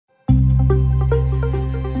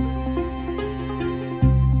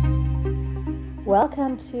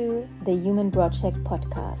Welcome to the Human Project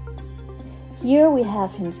podcast. Here we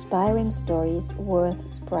have inspiring stories worth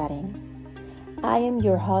spreading. I am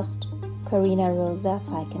your host, Corinna-Rosa.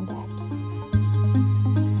 But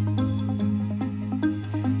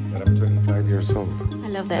I'm 25 years old. I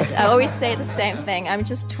love that. I always say the same thing. I'm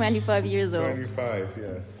just 25 years old. 25,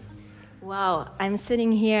 yes. Wow, I'm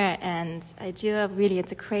sitting here and it's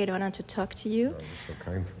a great honor to talk to you. Oh, you're so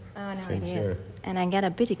kind. Oh, no, Same it here. is. And I get a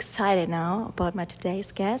bit excited now about my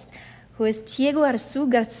today's guest, who is Diego Arzu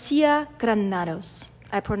Garcia-Granados.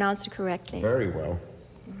 I pronounced it correctly. Very well.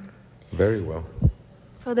 Very well.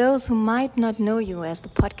 For those who might not know you, as the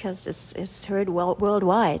podcast is heard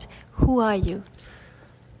worldwide, who are you?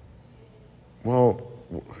 Well,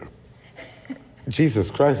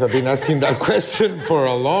 Jesus Christ, I've been asking that question for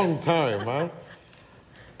a long time, huh?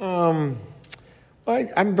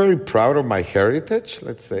 I'm very proud of my heritage,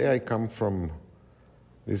 let's say. I come from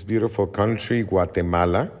this beautiful country,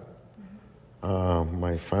 Guatemala.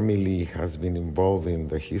 My family has been involved in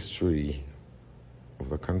the history of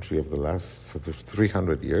the country of the last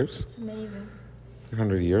 300 years. It's amazing.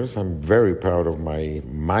 300 years. I'm very proud of my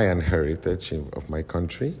Mayan heritage of my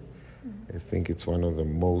country. I think it's one of the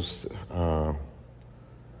most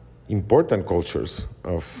important cultures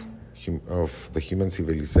of the human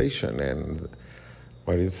civilization, and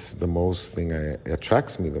what is the most thing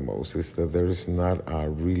attracts me the most is that there is not a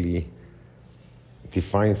really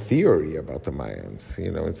defined theory about the Mayans.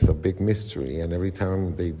 You know, it's a big mystery, and every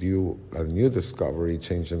time they do a new discovery, it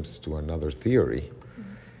changes to another theory.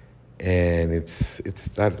 And it's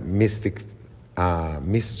that mystic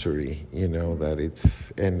mystery, you know, that it's,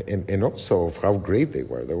 and also of how great they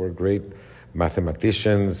were. They were great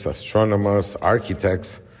mathematicians, astronomers,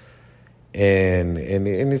 architects, and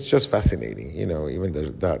it's just fascinating, you know, even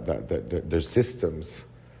their systems,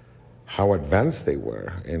 how advanced they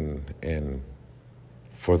were, and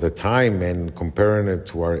for the time, and comparing it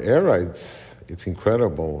to our era, it's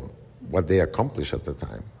incredible what they accomplished at the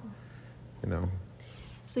time, you know.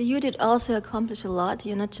 So you did also accomplish a lot.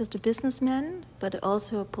 You're not just a businessman, but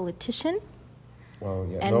also a politician. Well,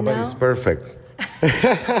 yeah, and nobody's perfect.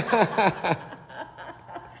 I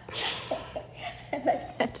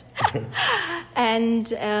like that. And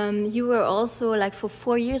you were also, like, for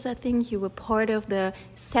 4 years, I think, you were part of the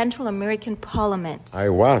Central American Parliament. I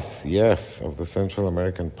was, yes, of the Central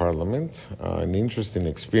American Parliament. An interesting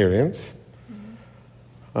experience.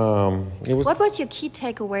 What was your key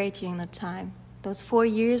takeaway during that time? Those 4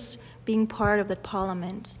 years being part of that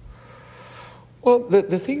parliament? Well,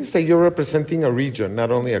 the thing is that you're representing a region, not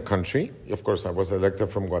only a country. Of course, I was elected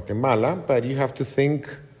from Guatemala, but you have to think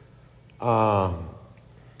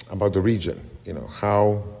about the region. You know,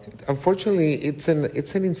 how, unfortunately, it's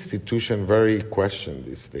an institution very questioned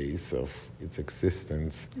these days of its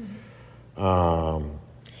existence.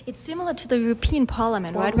 It's similar to the European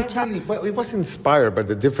Parliament, well, right? Well, it was inspired, but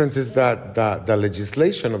the difference is that the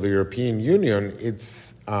legislation of the European Union,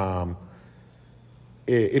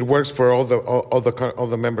 it works for all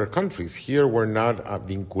the member countries. Here, we're not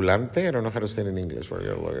vinculante. I don't know how to say it in English. Where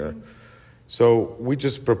you're a lawyer. So we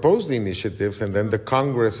just proposed the initiatives, and then the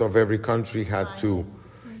Congress of every country had to.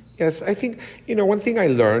 Yes, I think, you know, one thing I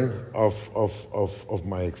learned of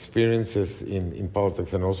my experiences in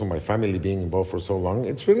politics, and also my family being involved for so long,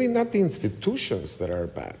 it's really not the institutions that are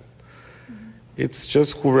bad. It's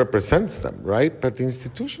just who represents them, right? But the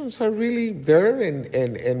institutions are really there,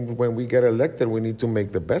 and when we get elected, we need to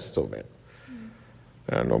make the best of it.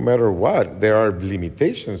 No matter what, there are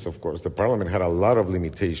limitations, of course. The parliament had a lot of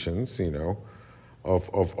limitations, you know,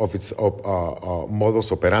 of its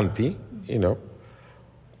modus operandi, you know.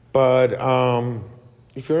 But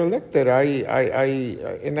if you're elected,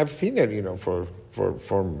 and I've seen it, you know,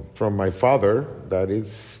 from my father, that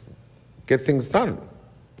it's get things done,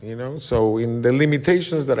 you know. So in the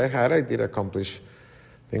limitations that I had, I did accomplish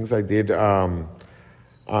things. I did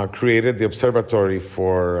created the observatory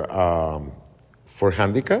for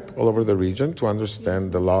handicap all over the region to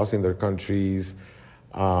understand the laws in their countries,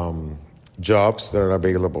 jobs that are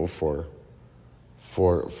available for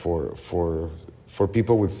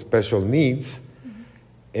people with special needs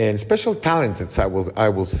and special talents, I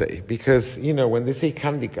will say, because, you know, when they say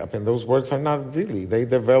handicap, and those words are not really, they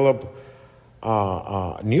develop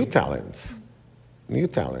new talents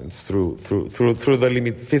through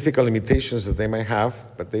the physical limitations that they might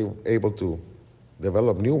have, but they're able to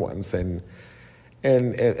develop new ones, and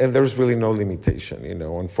there's really no limitation, you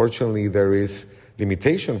know. Unfortunately, there is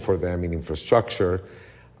limitation for them in infrastructure,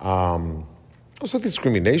 also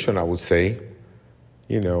discrimination, I would say,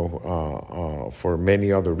 you know, for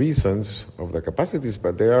many other reasons of the capacities,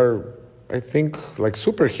 but they are, I think, like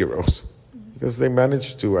superheroes. because they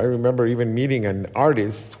managed to. I remember even meeting an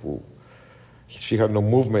artist who she had no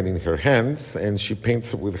movement in her hands, and she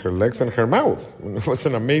painted with her legs and her mouth. It was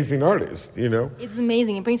an amazing artist, you know. It's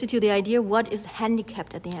amazing. It brings you to the idea what is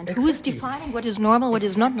handicapped at the end. Exactly. Who is defining what is normal, what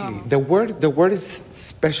is not normal? The word is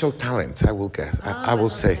special talents. I will guess. I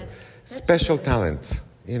will say, special talents.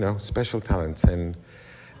 You know, special talents, and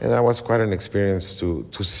that was quite an experience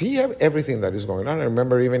to see everything that is going on. I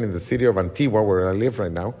remember even in the city of Antigua, where I live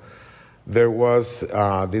right now, there was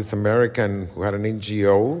this American who had an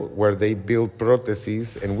NGO where they built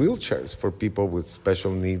prostheses and wheelchairs for people with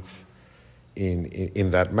special needs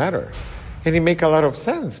in that matter. And it made a lot of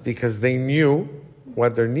sense because they knew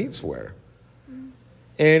what their needs were.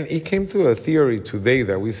 And it came to a theory today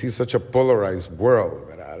that we see such a polarized world,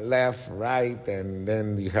 left, right, and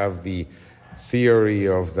then you have the theory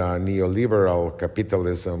of the neoliberal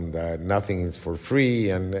capitalism that nothing is for free,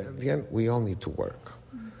 and at the end, we all need to work.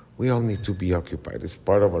 We all need to be occupied. It's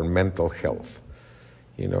part of our mental health.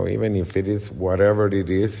 You know, even if it is whatever it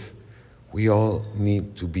is, we all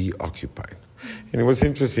need to be occupied. And it was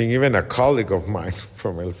interesting, even a colleague of mine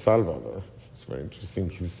from El Salvador, it's very interesting,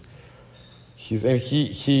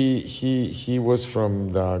 he was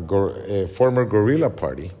from the former guerrilla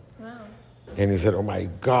party. Wow. And he said, "Oh my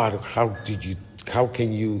God, how did you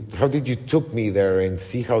took me there and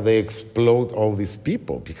see how they explode all these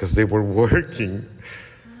people because they were working."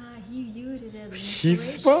 He viewed it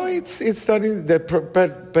as it's starting that,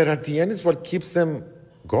 but at the end, it's what keeps them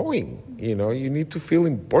going. You know, you need to feel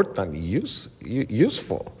important,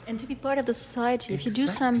 useful. And to be part of the society. If you do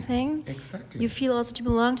something, you feel also to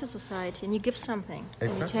belong to society, and you give something.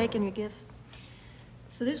 And you take and you give.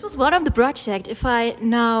 So this was one of the project. If I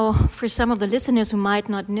now, for some of the listeners who might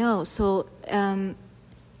not know, so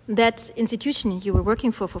that institution you were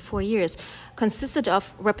working for 4 years consisted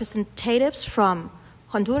of representatives from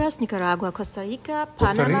Honduras, Nicaragua, Costa Rica,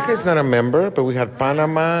 Panama. Costa Rica is not a member, but we had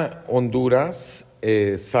Panama, Honduras,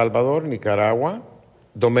 Salvador, Nicaragua,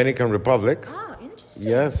 Dominican Republic. Ah, interesting.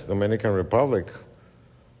 Yes, Dominican Republic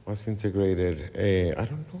was integrated. I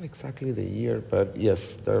don't know exactly the year, but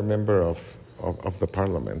yes, they're a member of the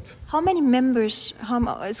parliament. How many members?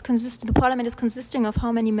 The parliament is consisting of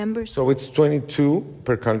how many members? So it's 22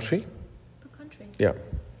 per country. Per country? Yeah,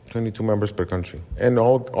 22 members per country, and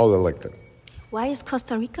all elected. Why is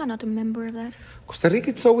Costa Rica not a member of that? Costa Rica,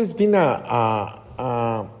 it's always been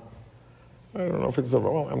I don't know if it's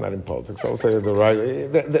well, I'm not in politics, I'll say the right.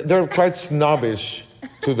 They're quite snobbish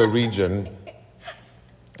to the region.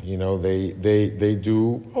 You know, they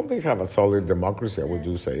do, well, they have a solid democracy, I would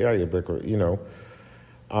do say. Yeah, you know,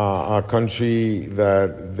 a country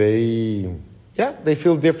that they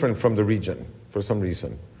feel different from the region for some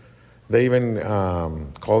reason. They even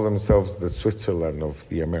call themselves the Switzerland of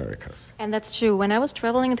the Americas. And that's true. When I was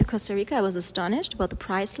traveling to Costa Rica, I was astonished about the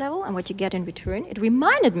price level and what you get in return. It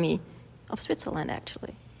reminded me of Switzerland,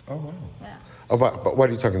 actually. Oh, wow. Yeah. Oh, but what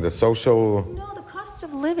are you talking, the social? No, the cost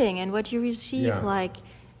of living and what you receive, like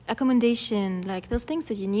accommodation, like those things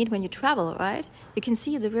that you need when you travel, right? You can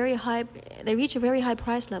see they reach a very high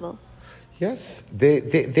price level. Yes, they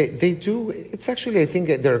do. It's actually, I think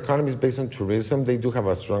their economy is based on tourism. They do have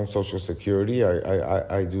a strong social security.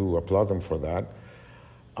 I do applaud them for that.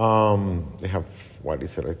 They have,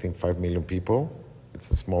 I think 5 million people. It's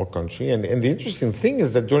a small country. And the interesting thing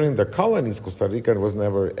is that during the colonies, Costa Rica was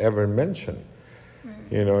never, ever mentioned.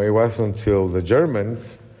 Mm-hmm. You know, it was until the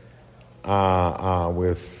Germans,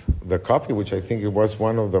 with the coffee, which I think it was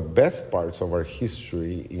one of the best parts of our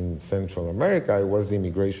history in Central America, it was the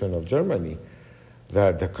immigration of Germany,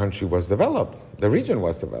 that the country was developed, the region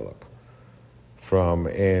was developed.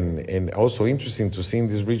 And also interesting to see in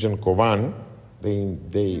this region, Covan, the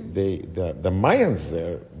Mayans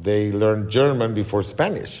there, they learned German before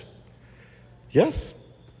Spanish. Yes.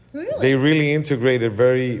 Really? They really integrated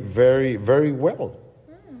very, very, very well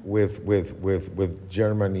with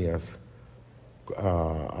Germany as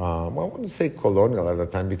I wouldn't say colonial at the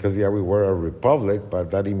time because we were a republic, but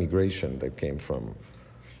that immigration that came from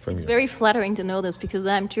it's very flattering to know this because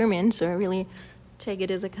I'm German, so I really take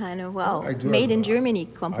it as a kind of made in Germany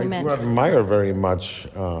compliment. I do admire very much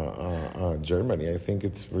Germany. I think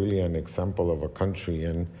it's really an example of a country,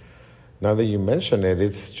 and now that you mention it,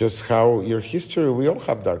 it's just how your history. We all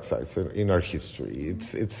have dark sides in our history.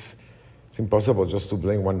 It's impossible just to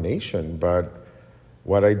blame one nation, but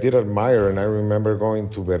what I did admire, and I remember going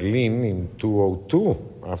to Berlin in 2002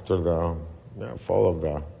 after the fall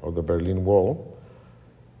of the Berlin Wall,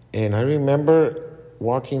 and I remember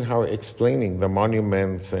explaining the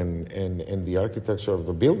monuments and the architecture of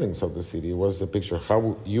the buildings of the city. It was the picture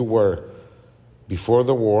how you were before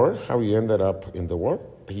the war, how you ended up in the war,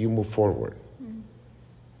 but you move forward.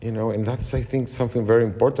 You know, and that's, I think, something very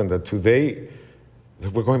important, that today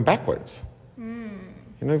that we're going backwards.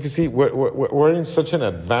 You know, if you see, we're in such an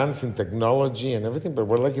advance in technology and everything, but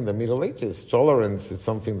we're like in the Middle Ages. Tolerance is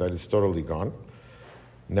something that is totally gone.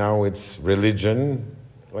 Now it's religion,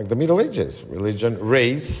 like the Middle Ages, religion,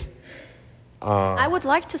 race. I would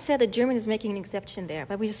like to say that Germany is making an exception there,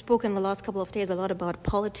 but we've spoken the last couple of days a lot about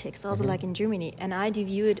politics, also like in Germany, and I do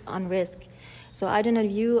view it on risk. So I do not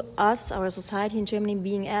view us, our society in Germany,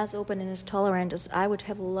 being as open and as tolerant as I would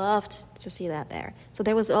have loved to see that there. So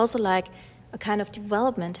there was also like a kind of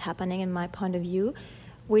development happening in my point of view,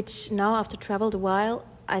 which now, after traveled a while,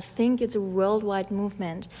 I think it's a worldwide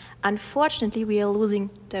movement. Unfortunately, we are losing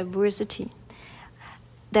diversity.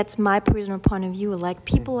 That's my personal point of view. Like,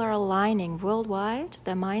 people are aligning worldwide,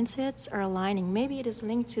 their mindsets are aligning. Maybe it is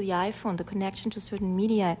linked to the iPhone, the connection to certain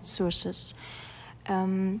media sources.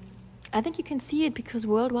 I think you can see it because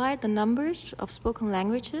worldwide the numbers of spoken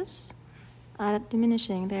languages are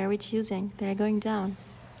diminishing, they are reducing, they are going down.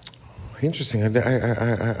 Interesting.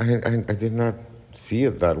 I did not see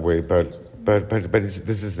it that way, but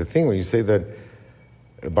this is the thing when you say that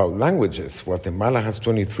about languages. Guatemala has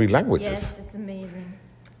 23 languages. Yes, it's amazing.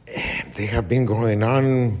 They have been going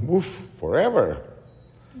on forever.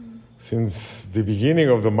 Since the beginning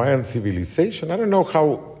of the Mayan civilization. I don't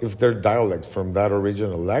know if they're dialects from that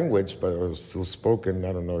original language, but it was still spoken.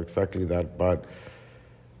 I don't know exactly that, but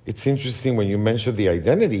it's interesting when you mention the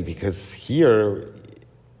identity, because here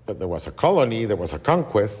there was a colony, there was a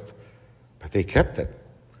conquest, but they kept it.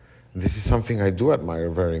 And this is something I do admire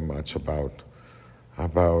very much about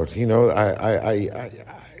you know, I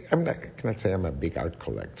cannot say I'm a big art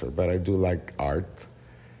collector, but I do like art.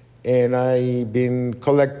 And I've been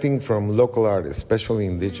collecting from local artists, especially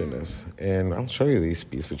indigenous. And I'll show you this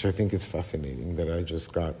piece, which I think is fascinating, that I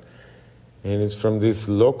just got. And it's from this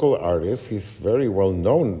local artist. He's very well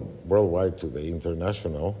known worldwide today,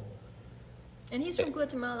 international. And he's from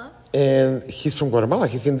Guatemala? And he's from Guatemala.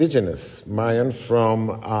 He's indigenous, Mayan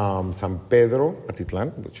from San Pedro,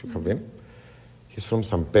 Atitlan, which you have been. He's from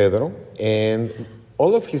San Pedro. And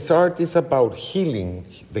all of his art is about healing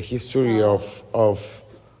the history of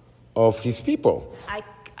his people.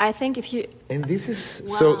 I think if you... And this is...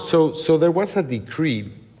 Wow. So there was a decree,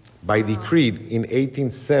 decree in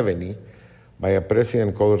 1870, by a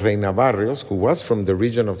president called Reina Barrios, who was from the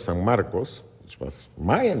region of San Marcos, which was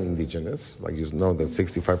Mayan indigenous, like you know, that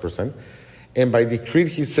 65%. And by decree,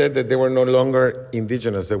 he said that they were no longer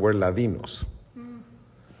indigenous, they were Ladinos.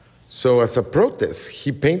 So as a protest,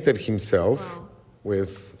 he painted himself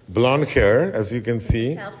with blonde hair, as you can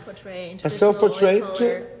see. Self-portrait. A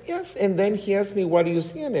self-portrait. Yes, and then he asked me, what do you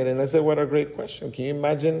see in it? And I said, what a great question. Can you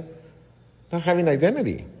imagine not having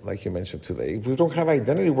identity, like you mentioned today? If we don't have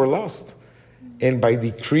identity, we're lost. And by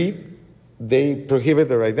decree, they prohibit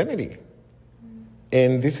their identity.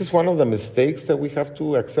 And this is one of the mistakes that we have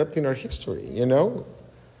to accept in our history, you know,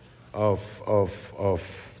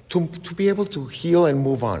 to be able to heal and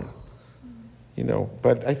move on. You know,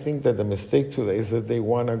 but I think that the mistake today is that they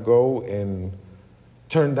want to go and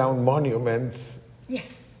turn down monuments.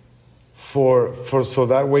 Yes. For so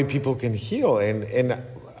that way people can heal. And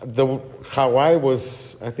how I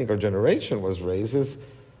think our generation was raised is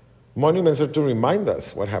monuments are to remind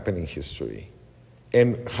us what happened in history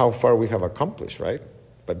and how far we have accomplished, right?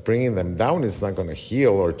 But bringing them down is not going to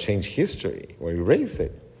heal or change history or erase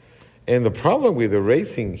it. And the problem with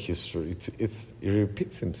erasing history, it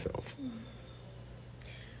repeats itself.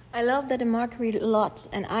 I love that Mark read a lot,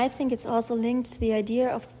 and I think it's also linked to the idea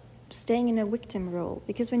of staying in a victim role.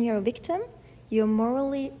 Because when you're a victim, you're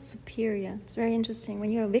morally superior. It's very interesting.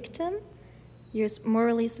 When you're a victim, you're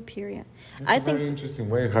morally superior. It's a very interesting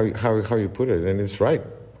way how you put it, and it's right.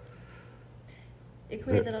 It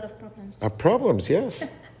creates a lot of problems. Problems, yes.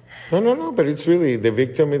 No, but it's really, the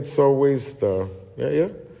victim, it's always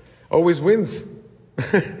always wins.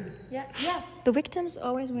 yeah, the victims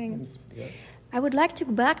always wins. Yeah. I would like to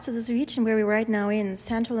go back to this region where we're right now in,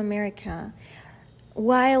 Central America.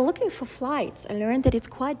 While looking for flights, I learned that it's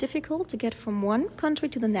quite difficult to get from one country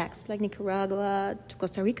to the next, like Nicaragua to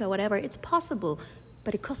Costa Rica, whatever. It's possible,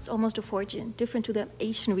 but it costs almost a fortune, different to the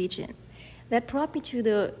Asian region. That brought me to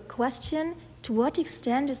the question, to what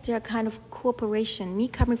extent is there a kind of cooperation? Me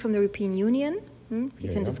coming from the European Union, we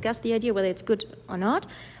can discuss the idea whether it's good or not,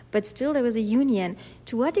 but still there was a union.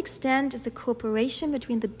 To what extent is the cooperation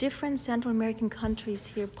between the different Central American countries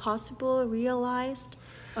here possible, realized,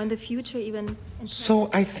 or in the future even? So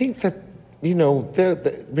I think that, you know,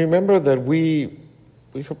 remember that we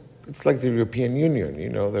it's like the European Union, you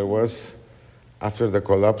know, there was, after the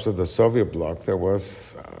collapse of the Soviet bloc, there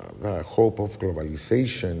was the hope of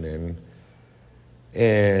globalization,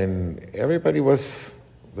 And everybody was,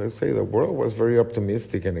 let's say the world was very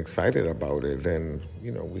optimistic and excited about it. And,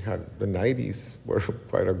 you know, we had the 90s were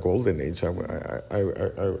quite a golden age, I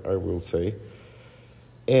will say.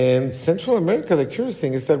 And Central America, the curious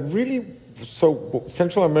thing is that really, so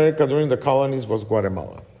Central America during the colonies was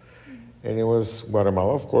Guatemala. And it was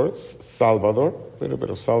Guatemala, of course, Salvador, a little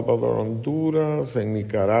bit of Salvador, Honduras, and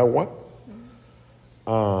Nicaragua,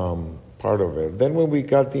 part of it. Then when we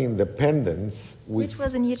got the independence... Which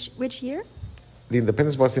was in which year? The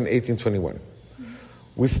independence was in 1821. Mm-hmm.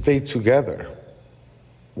 We stayed together,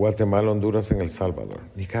 Guatemala, Honduras, and El Salvador.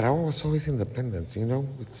 Nicaragua was always independent, you know.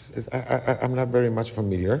 I'm not very much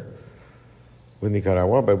familiar with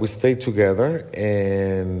Nicaragua, but we stayed together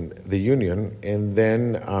and the Union, and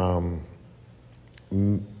then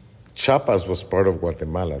Chiapas was part of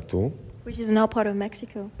Guatemala too. Which is now part of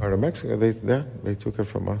Mexico. Part of Mexico, they took it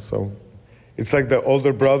from us. So it's like the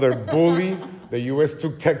older brother bully. The U.S.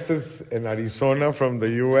 took Texas and Arizona from the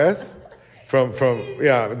U.S.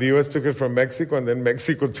 The U.S. took it from Mexico, and then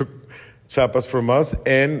Mexico took Chiapas from us,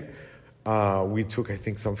 and we took, I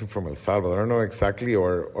think, something from El Salvador. I don't know exactly,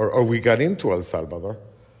 or we got into El Salvador.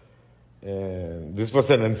 And this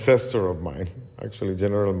was an ancestor of mine, actually,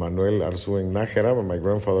 General Manuel Arzu Garcia-Granados. But my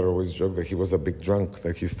grandfather always joked that he was a big drunk,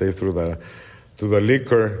 that he stayed through the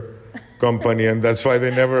liquor company, and that's why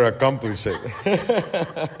they never accomplished it.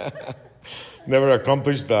 Never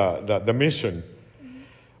accomplished the mission.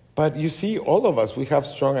 But you see, all of us, we have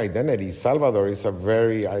strong identity. Salvador is a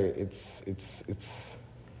very, it's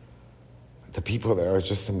the people there are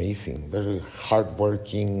just amazing. Very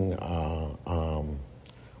hardworking.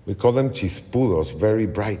 We call them chispudos, very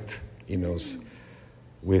bright, you know,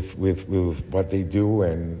 with what they do.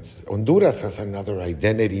 And Honduras has another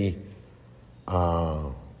identity.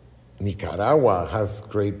 Nicaragua has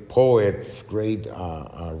great poets, great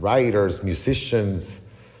writers, musicians.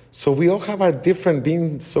 So we all have our different,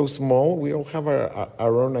 being so small, we all have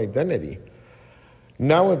our own identity.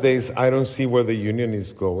 Nowadays, I don't see where the Union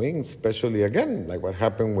is going, especially, again, like what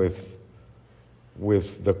happened with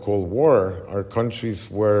the Cold War. Our countries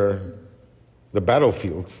were the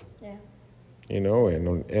battlefields, you know,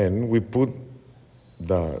 and we put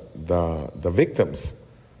the victims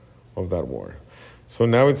of that war. So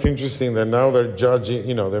now it's interesting that now they're judging,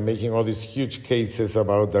 you know, they're making all these huge cases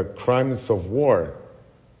about the crimes of war.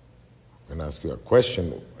 I'm going to ask you a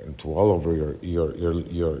question, and to all over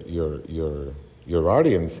your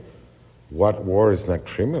audience: what war is not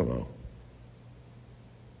criminal?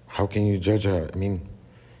 How can you judge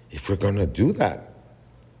if we're going to do that,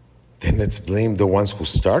 then let's blame the ones who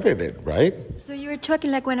started it, right? So you were talking,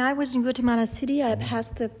 like, when I was in Guatemala City, I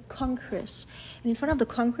passed the Congress. And in front of the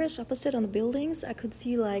Congress, opposite on the buildings, I could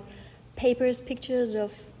see, like, pictures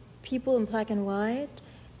of people in black and white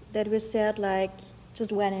that were said, like,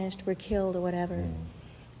 just vanished, were killed, or whatever.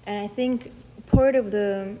 And I think part of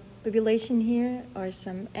the population here, or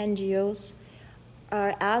some NGOs,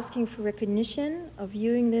 are asking for recognition of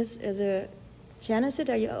viewing this as a genocide.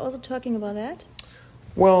 Are you also talking about that?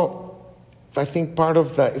 Well, I think part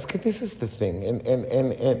of that is, this is the thing,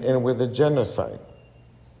 and with the genocide,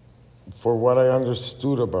 for what I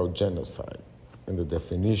understood about genocide and the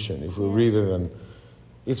definition, if we read it, and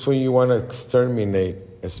it's when you want to exterminate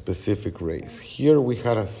a specific race. Here we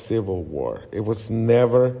had a civil war. It was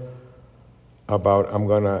never about, I'm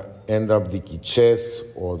going to end up the Quiches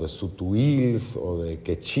or the Sutuils or the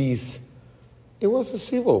Quechis. It was a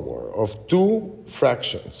civil war of two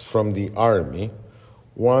fractions from the army,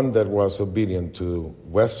 one that was obedient to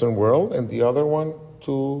Western world and the other one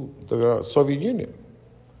to the Soviet Union.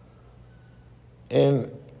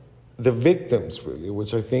 And the victims, really,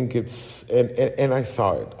 which I think it's, and I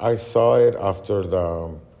saw it. I saw it after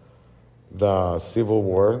the Civil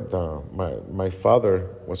War. My father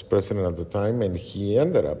was president at the time, and he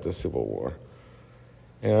ended up the Civil War.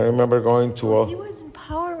 And I remember going to he was in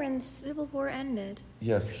power when the Civil War ended.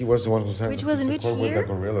 Yes, he was the one who signed. Which was in which year? With the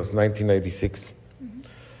guerrillas, 1996. Mm-hmm.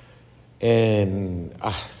 And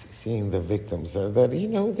seeing the victims there, that, you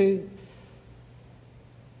know,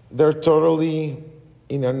 they're totally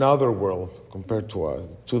in another world compared to us,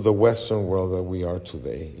 to the Western world that we are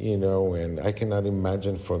today, you know, and I cannot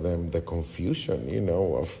imagine for them the confusion, you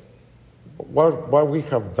know, of what we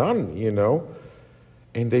have done, you know,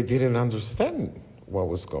 and they didn't understand what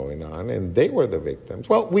was going on, and they were the victims.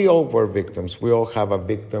 Well, we all were victims. We all have a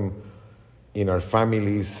victim in our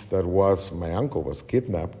families. That was, my uncle was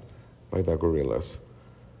kidnapped by the guerrillas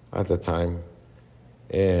at the time.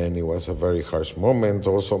 And it was a very harsh moment.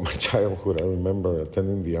 Also, my childhood, I remember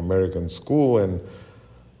attending the American school, and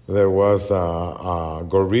there was a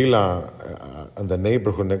gorilla in the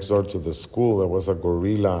neighborhood next door to the school. There was a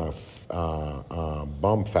gorilla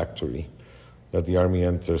bomb factory that the army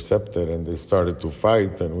intercepted, and they started to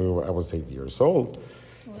fight. And I was 8 years old,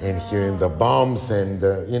 and hearing the bombs, and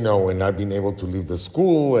and not being able to leave the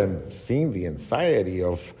school, and seeing the anxiety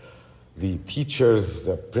of the teachers,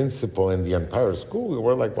 the principal, and the entire school. We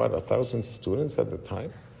were like 1,000 students at the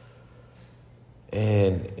time.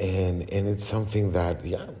 And it's something that,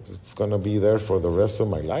 it's going to be there for the rest of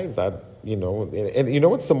my life. That, and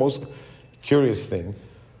what's the most curious thing?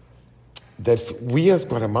 That we as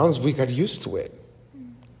Guatemalans, we got used to it,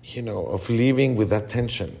 of living with that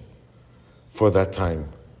tension for that time.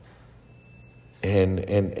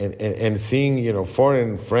 And seeing,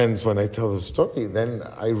 foreign friends, when I tell the story, then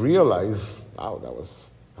I realize, wow, that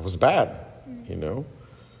was bad,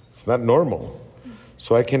 It's not normal.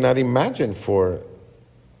 So I cannot imagine for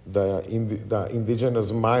the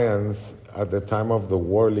indigenous Mayans at the time of the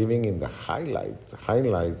war living in the highlight,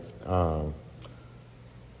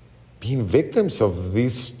 being victims of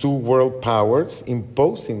these two world powers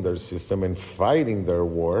imposing their system and fighting their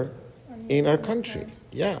war in our country.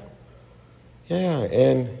 Yeah,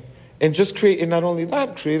 and just create, and not only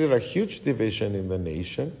that, created a huge division in the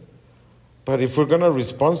nation. But if we're going to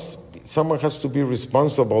respond, someone has to be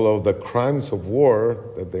responsible of the crimes of war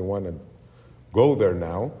that they want to go there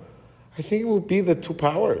now. I think it would be the two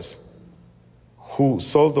powers who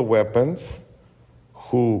sold the weapons,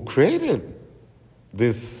 who created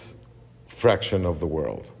this fraction of the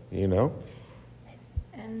world,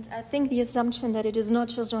 And I think the assumption that it is not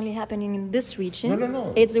just only happening in this region.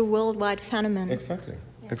 No. It's a worldwide phenomenon. Exactly.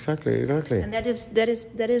 Yeah. Exactly. And that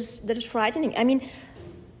is frightening. I mean,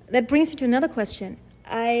 that brings me to another question.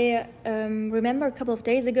 I remember a couple of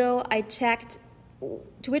days ago, I checked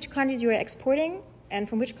to which countries you are exporting and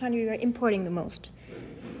from which country you are importing the most.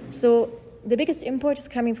 So the biggest import is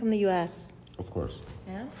coming from the US. Of course.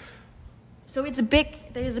 Yeah. So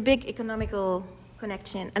there is a big economical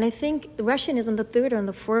connection. And I think the Russian is on the third or on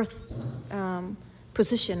the fourth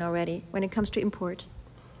position already when it comes to import.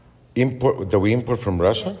 That we import from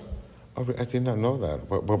Russia? Yes. Oh, I did not know that.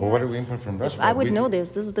 But what do we import from Russia? I would know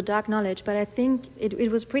this. This is the dark knowledge, but I think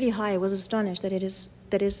it was pretty high. I was astonished that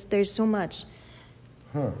there's so much.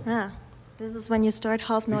 Huh. Yeah. This is when you start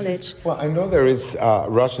half knowledge. Well, I know there is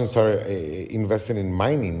Russians are investing in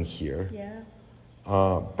mining here. Yeah.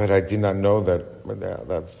 But I did not know that. But yeah,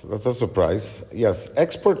 that's a surprise. Yes,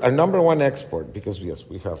 our number one export, because yes,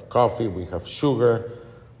 we have coffee, we have sugar,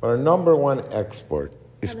 but our number one export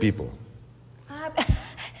is people.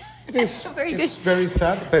 It is very good. It's very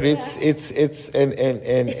sad, but it's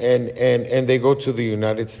and they go to the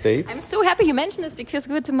United States. I'm so happy you mentioned this because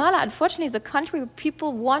Guatemala, unfortunately, is a country where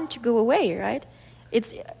people want to go away, right?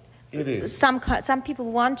 It is. Some people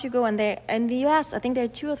want to go, and they in the U.S. I think there are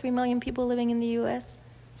 2 or 3 million people living in the U.S.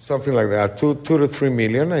 Something like that, 2 to 3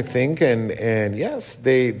 million, I think, and yes,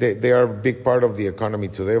 they are a big part of the economy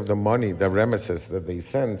today, of the money, the remittances that they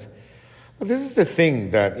send. But this is the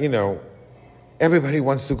thing that everybody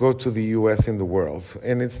wants to go to the U.S. in the world,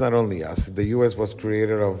 and it's not only us. The U.S. was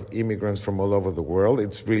created of immigrants from all over the world.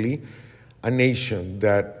 It's really a nation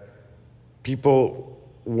that people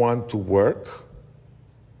want to work.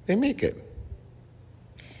 They make it.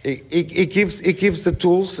 It gives the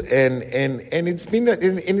tools, and it's been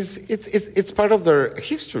it's part of their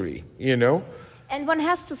history, And one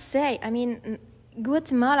has to say, I mean,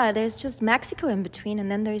 Guatemala, there's just Mexico in between, and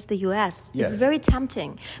then there's the U.S. Yes. It's very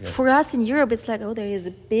tempting. Yes. For us in Europe, it's like, there is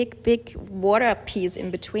a big water piece in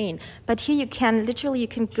between. But here you can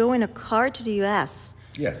go in a car to the U.S.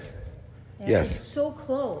 Yes. Yeah, yes. It's so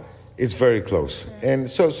close. It's very close. Yeah. And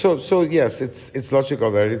so yes, it's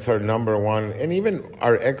logical that it's our number one, and even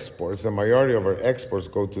our exports, the majority of our exports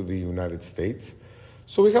go to the United States.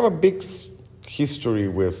 So we have a big history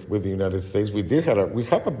with the United States. We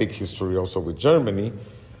have a big history also with Germany.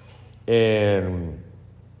 And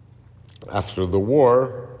after the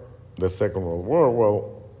war, the Second World War,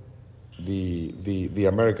 the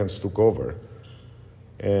Americans took over.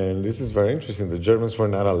 And this is very interesting. The Germans were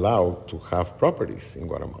not allowed to have properties in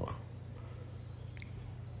Guatemala.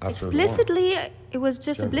 Explicitly, it was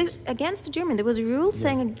just against the German. There was a rule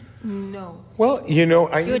saying no. Well,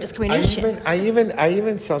 Pure discrimination. I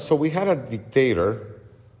even saw. So we had a dictator.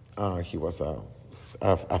 He was a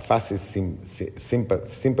fascist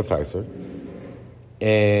sympathizer,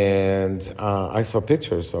 and I saw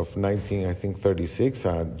pictures of 1936.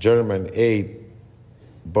 A German aid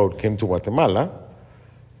boat came to Guatemala.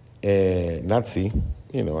 Nazi,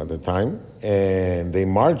 at the time, and they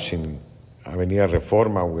marched in Avenida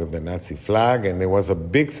Reforma with the Nazi flag, and there was a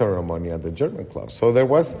big ceremony at the German club. So there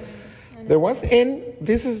was, and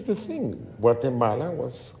this is the thing, Guatemala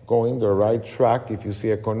was going the right track if you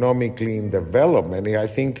see economically in development. I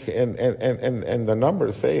think, and the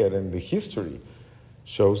numbers say it, and the history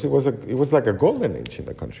shows it was like a golden age in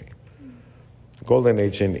the country, golden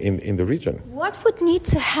age in the region. What would need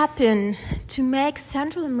to happen to make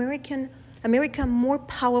Central America more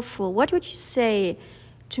powerful? What would you say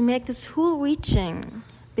to make this whole region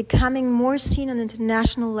becoming more seen on an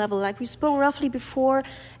international level? Like we spoke roughly before,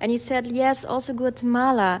 and you said, yes, also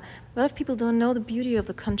Guatemala. A lot of people don't know the beauty of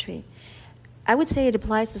the country. I would say it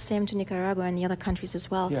applies the same to Nicaragua and the other countries as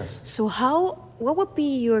well. Yes. So what would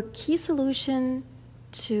be your key solution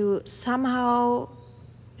to somehow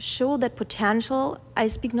show that potential? I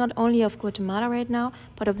speak not only of Guatemala right now,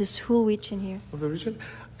 but of this whole region here. Of the region?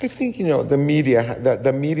 I think, the media,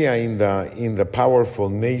 the media in the powerful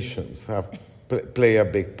nations play a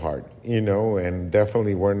big part, and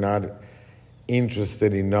definitely we're not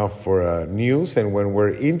interested enough for news, and when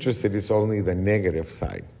we're interested, it's only the negative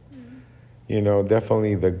side.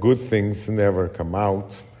 Definitely the good things never come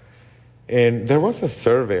out. And there was a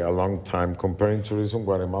survey a long time comparing tourism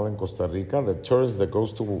Guatemala and Costa Rica. The tourist that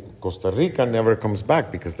goes to Costa Rica never comes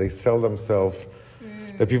back because they sell themselves.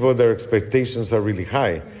 The people, their expectations are really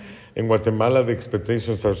high. In Guatemala, the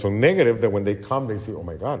expectations are so negative that when they come, they say, oh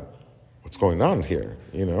my God, what's going on here,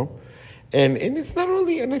 And it's not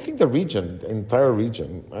only, and I think the region, the entire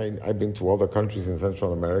region, I've been to all the countries in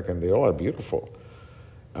Central America, and they all are beautiful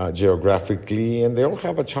geographically, and they all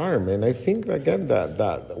have a charm. And I think, again,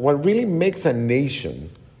 that what really makes a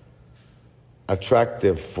nation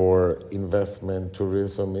attractive for investment,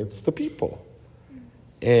 tourism, it's the people.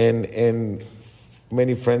 And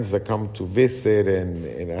many friends that come to visit and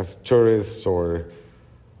as tourists or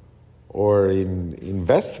in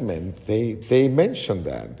investment, they mention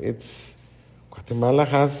that. Guatemala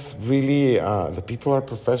has really, the people are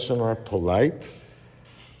professional, are polite,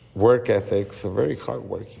 work ethics, are very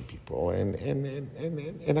hardworking people.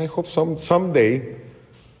 And I hope someday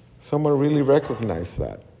someone really recognize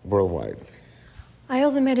that worldwide. I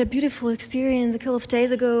also made a beautiful experience a couple of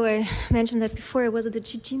days ago. I mentioned that before. I was at the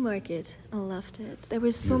GG market. I loved it. There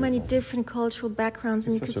were so many different cultural backgrounds,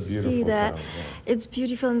 and you could see that it's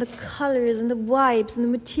beautiful, and the colors and the vibes and the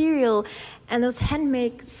material and those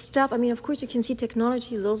handmade stuff. I mean, of course, you can see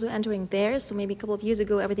technology is also entering there. So maybe a couple of years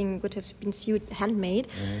ago, everything would have been sewed handmade,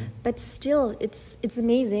 but still, it's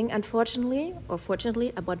amazing. Unfortunately, or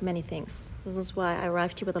fortunately, I bought many things. This is why I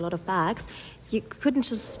arrived here with a lot of bags. You couldn't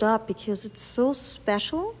just stop because it's so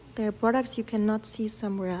special. There are products you cannot see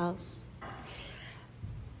somewhere else.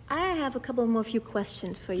 I have a couple more few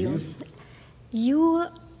questions for you. Please. You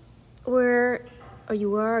were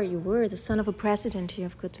the son of a president here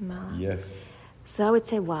of Guatemala. Yes. So I would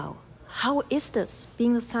say, wow, how is this,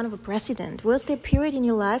 being the son of a president? Was there a period in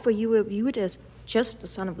your life where you were viewed as just the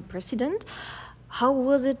son of the president? How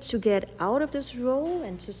was it to get out of this role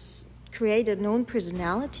and to create a known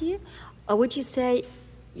personality? Or would you say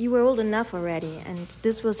you were old enough already and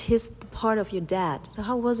this was part of your dad? So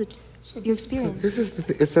how was it, your experience?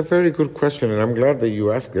 It's a very good question, and I'm glad that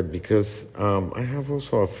you asked it because I have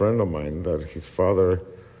also a friend of mine that his father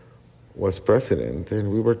was president,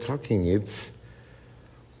 and we were talking.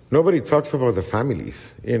 Nobody talks about the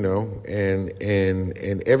families, and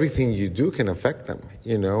everything you do can affect them,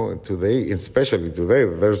 Today, especially today,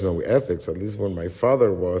 there's no ethics. At least when my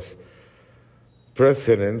father was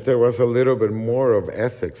president, there was a little bit more of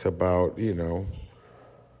ethics about,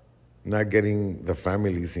 not getting the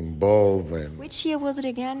families involved. And which year was it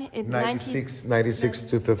again? 96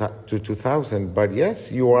 to 2000. But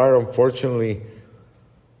yes, you are unfortunately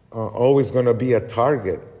always going to be a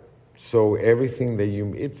target. So everything that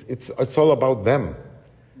it's all about them.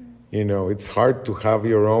 It's hard to have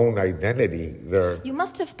your own identity there. You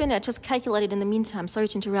must have been, I just calculated in the meantime, sorry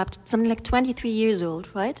to interrupt, something like 23 years old,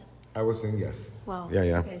 right? I was in, yes. Wow.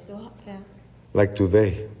 Yeah. Okay, so, yeah. Like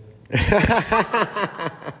today.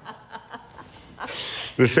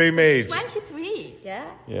 The same age. 23, yeah?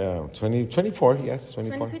 Yeah, 24, yes,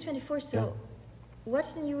 24. 23, 24, so yeah. What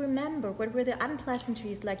can you remember? What were the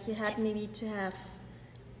unpleasantries, like you had maybe to have,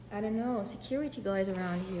 I don't know, security guys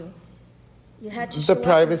around you? You had to the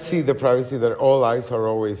privacy that all eyes are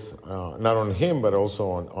always, not on him, but also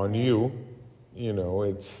on you.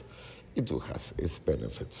 It has its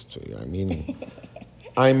benefits too.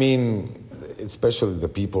 I mean, especially the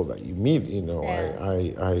people that you meet,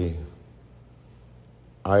 yeah.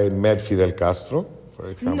 I met Fidel Castro, for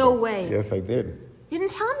example. No way. Yes, I did. You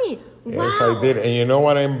didn't tell me. Yes, wow. I did. And you know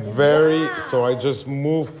what? So I just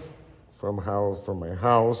moved from my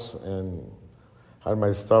house and had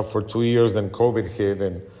my stuff for 2 years. Then COVID hit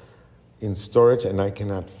and in storage, and I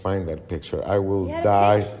cannot find that picture. I will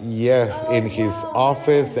die. Yes, in his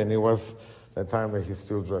office, and it was the time that he's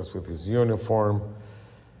still dressed with his uniform.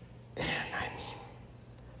 And I mean,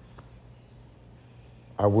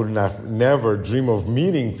 I would never dream of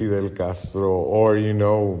meeting Fidel Castro or,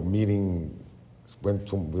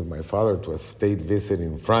 went with my father to a state visit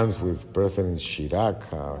in France with President Chirac,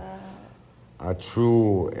 a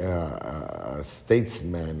true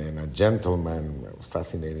statesman and a gentleman.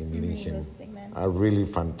 Fascinating meeting him. Was a big man. A really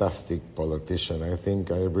fantastic politician. I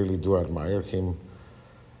think I really do admire him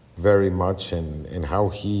very much and how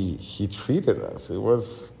he treated us. It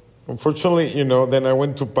was, unfortunately, then I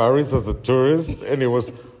went to Paris as a tourist and it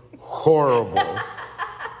was horrible.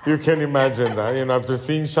 You can imagine that, after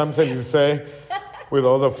seeing Champs-Élysées with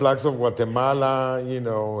all the flags of Guatemala,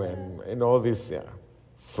 and all this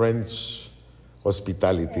French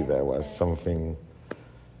hospitality, that was something.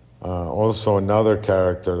 Also another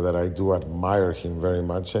character that I do admire him very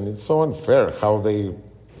much, and it's so unfair how they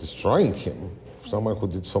destroying him. Someone who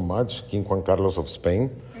did so much, King Juan Carlos of Spain.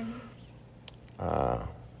 I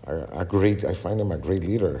find him a great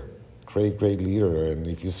leader, great leader. And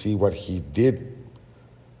if you see what he did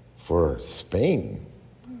for Spain,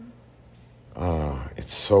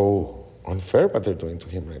 it's so unfair what they're doing to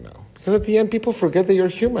him right now. Because at the end, people forget that you're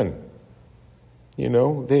human.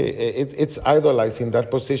 It's idolizing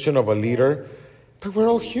that position of a leader, but we're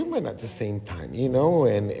all human at the same time,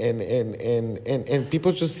 and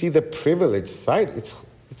people just see the privileged side. It's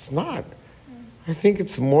not. I think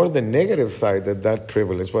it's more the negative side that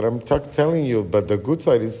privilege. What I'm telling you, but the good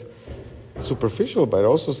side is superficial, but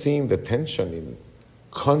also seeing the tension, in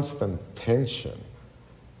constant tension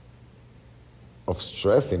of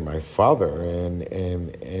stress in my father,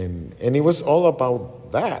 and it was all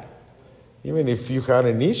about that. Even if you had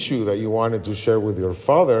an issue that you wanted to share with your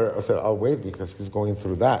father, I said, I'll wait because he's going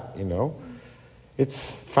through that,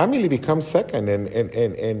 It's family becomes second, and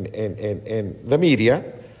the media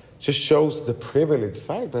just shows the privileged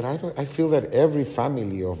side. But I feel that every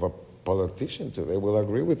family of a politician today will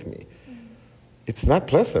agree with me. It's not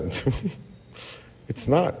pleasant. It's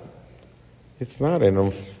not.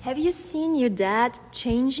 Have you seen your dad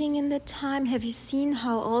changing in that time? Have you seen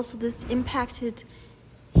how also this impacted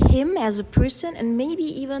him as a person, and maybe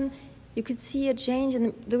even you could see a change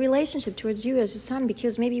in the relationship towards you as a son,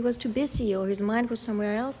 because maybe he was too busy or his mind was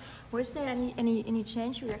somewhere else? Was there any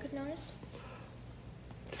change you recognized?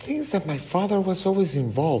 The thing is that my father was always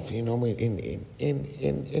involved, in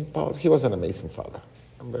politics. He was an amazing father.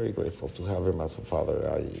 I'm very grateful to have him as a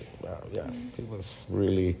father. He was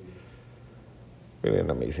really, really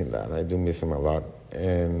an amazing dad. I do miss him a lot.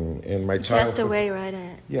 And my child passed away, right?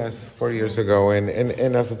 Yes, 4 years ago.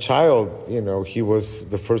 And as a child, he was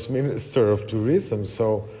the first minister of tourism.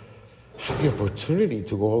 So I had the opportunity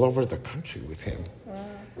to go all over the country with him. Wow.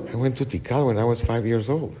 I went to Tikal when I was 5 years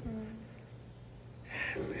old.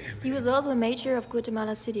 He was also the mayor of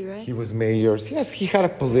Guatemala City, right? He was mayor. Yes, he had a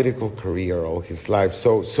political career all his life.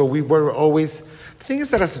 So we were always. The thing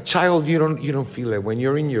is that as a child, you don't feel it. When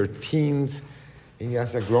you're in your teens, and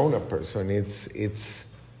as a grown-up person,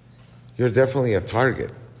 you're definitely a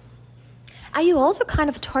target. Are you also kind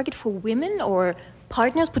of a target for women or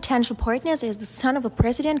partners, potential partners? As the son of a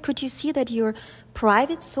president, could you see that your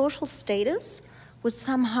private social status was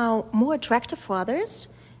somehow more attractive for others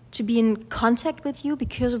to be in contact with you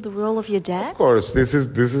because of the role of your dad? Of course, this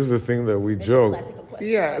is the thing that we joke.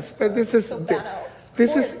 Yes, but this is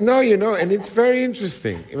no, and it's very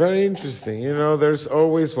interesting. Very interesting. There's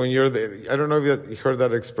always, when you're there, I don't know if you heard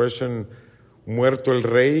that expression, muerto el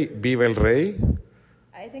rey, viva el rey.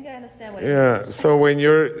 I think I understand what it means. Yeah, so when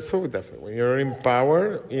you're in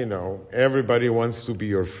power, everybody wants to be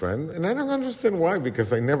your friend. And I don't understand why,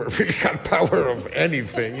 because I never really had power of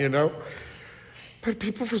anything, But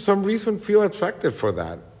people, for some reason, feel attracted for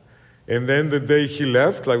that. And then the day he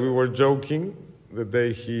left, like we were joking, the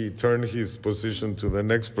day he turned his position to the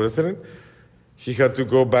next president, he had to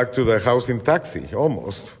go back to the house in taxi,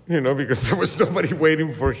 almost, because there was nobody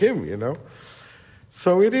waiting for him,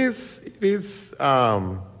 So it is,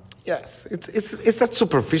 yes, it's that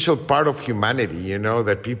superficial part of humanity,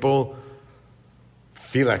 that people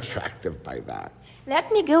feel attracted by that.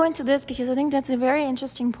 Let me go into this because I think that's a very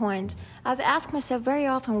interesting point. I've asked myself very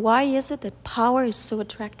often, why is it that power is so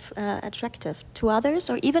attractive to others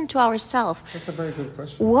or even to ourselves? That's a very good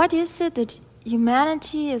question. What is it that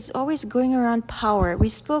humanity is always going around power? We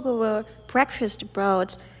spoke over breakfast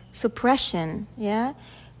about suppression, yeah?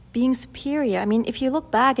 being superior. I mean, if you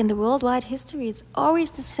look back in the worldwide history, it's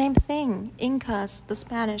always the same thing. Incas, the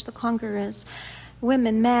Spanish, the conquerors,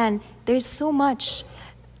 women, men. There's so much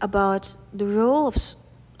about the role of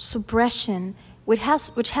suppression, which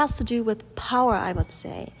has to do with power, I would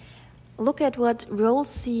say. Look at what role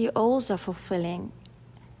CEOs are fulfilling.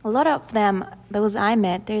 A lot of them, those I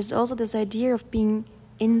met, there's also this idea of being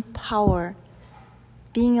in power,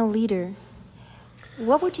 being a leader.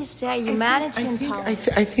 What would you say, humanity and power? I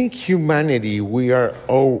think humanity, we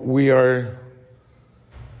are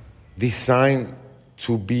designed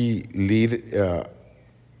to be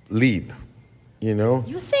lead, you know?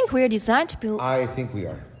 You think we're designed to be... I think we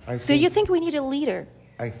are. So you think we need a leader?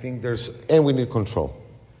 I think and we need control.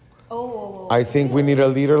 I think we need a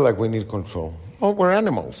leader like we need control. Oh, we're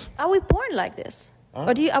animals. Are we born like this? Or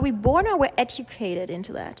are we born or we're educated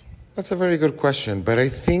into that? That's a very good question, but I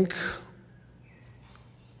think...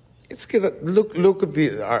 Look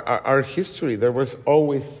at our history. There was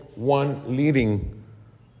always one leading.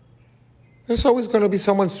 There's always going to be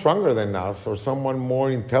someone stronger than us or someone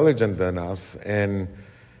more intelligent than us, and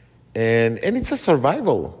it's a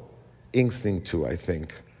survival instinct too, I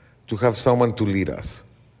think, to have someone to lead us.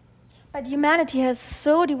 But humanity has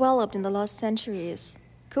so developed in the last centuries.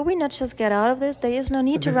 Could we not just get out of this? There is no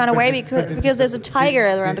need to run away because there's a tiger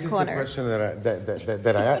around the corner. This is the question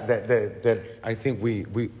that I think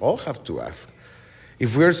we all have to ask.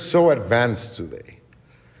 If we're so advanced today,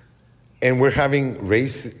 and we're having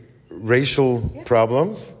racial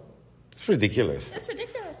problems, it's ridiculous. It's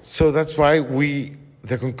ridiculous. So that's why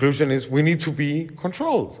the conclusion is we need to be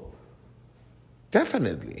controlled.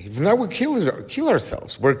 Definitely. If not, we kill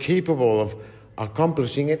ourselves. We're capable of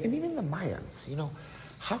accomplishing it. And even the Mayans, you know,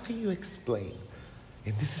 how can you explain?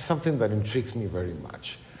 And this is something that intrigues me very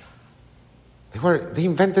much. They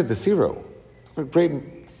invented the zero. They were great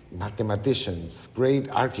mathematicians,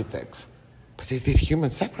 great architects, but they did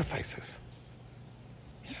human sacrifices.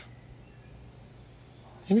 Yeah.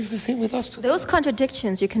 And it's the same with us today. Those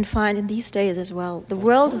contradictions you can find in these days as well. The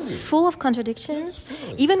world is full of contradictions.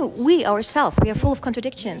 Yes, even we ourselves, we are full of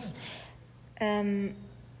contradictions.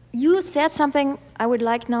 You said something I would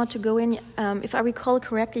like now to go in. If I recall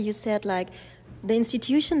correctly, you said like the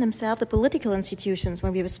institution themselves, the political institutions,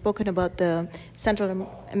 when we were spoken about the Central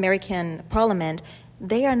American Parliament,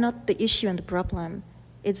 they are not the issue and the problem.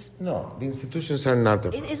 No, the institutions are not the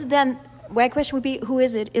problem. Is then my question would be, who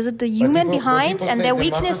is it? Is it the human behind and their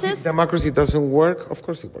weaknesses? Democracy doesn't work. Of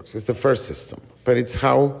course it works. It's the first system, but it's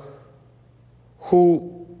who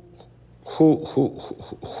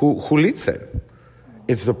leads it.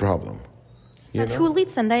 It's the problem. But who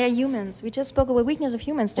leads them? They are humans. We just spoke about weakness of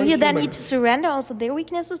humans. Do you then need to surrender also their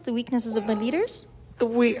weaknesses, the weaknesses of the leaders?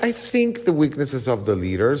 I think the weaknesses of the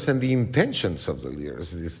leaders and the intentions of the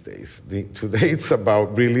leaders these days. Today it's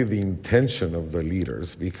about really the intention of the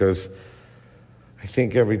leaders, because I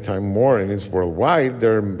think every time more, and it's worldwide,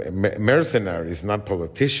 they're mercenaries, not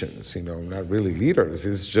politicians, not really leaders.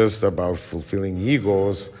 It's just about fulfilling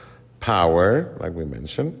egos, power, like we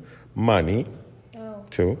mentioned, money,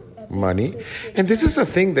 too, money. And this is a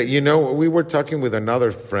thing that, we were talking with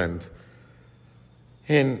another friend,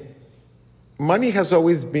 and money has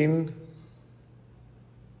always been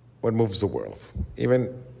what moves the world,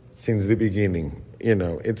 even since the beginning.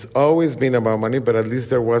 It's always been about money, but at least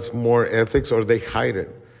there was more ethics, or they hide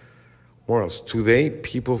it. Morals. Today,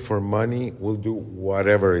 people for money will do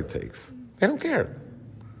whatever it takes. They don't care.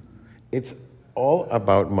 It's all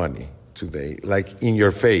about money today, like in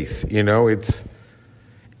your face. It's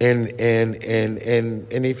and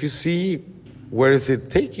if you see where is it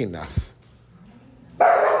taking us.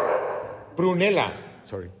 Brunella.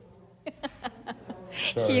 Sorry.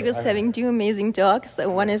 Diego's having two amazing dogs.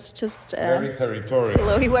 One is just... very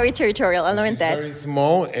territorial. Very territorial, I learned that. Very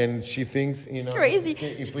small, and she thinks, it's crazy.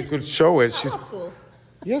 If we could show it, powerful.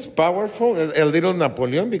 Yes, powerful. A little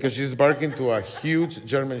Napoleon, because she's barking to a huge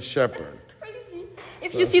German Shepherd. That's crazy.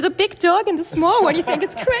 If you see the big dog and the small one, you think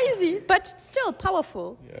it's crazy, but still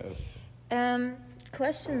powerful. Yes.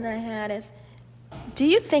 Questions I had is, do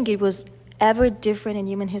you think it was ever different in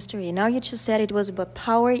human history? Now you just said it was about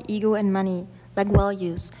power, ego, and money, like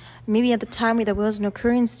values. Maybe at the time there was no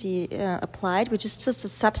currency applied, which is just a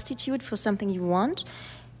substitute for something you want.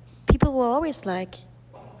 People were always like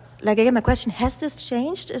again, my question, has this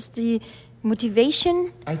changed? Is the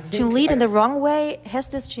motivation to lead in the wrong way, has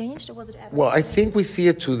this changed, or was it ever? Well, I think we see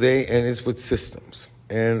it today, and it's with systems.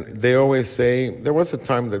 And they always say, there was a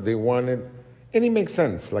time that they wanted, and it makes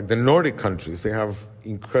sense, like the Nordic countries, they have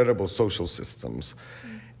incredible social systems.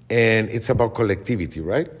 And it's about collectivity,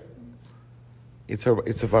 right?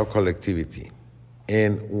 It's about collectivity.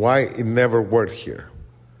 And why it never worked here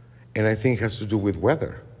And I think it has to do with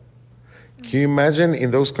weather. Can you imagine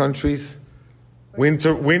in those countries,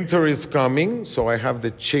 winter is coming, so I have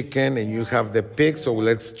the chicken and you have the pig, so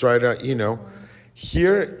let's try to,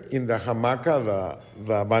 Here in the hamaca,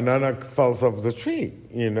 the banana falls off the tree,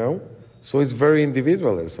 So it's very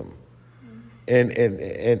individualism. And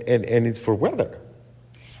it's for weather.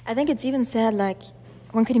 I think it's even sad, like,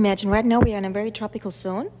 one could imagine, right now we are in a very tropical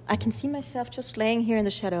zone. I can see myself just laying here in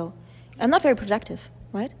the shadow. I'm not very productive,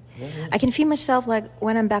 right? Mm-hmm. I can feel myself like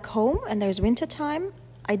when I'm back home and there's winter time,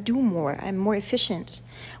 I do more, I'm more efficient.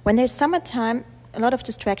 When there's summertime, a lot of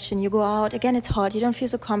distraction, you go out, again it's hot, you don't feel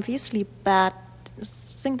so comfy, you sleep bad,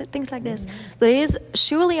 things like this. So there is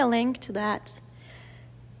surely a link to that.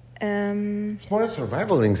 It's more a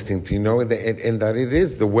survival instinct, and that it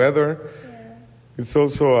is the weather. Yeah. It's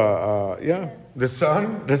also the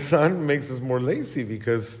sun makes us more lazy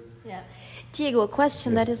because. Yeah, Diego, a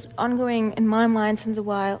question that is ongoing in my mind since a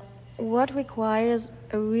while: what requires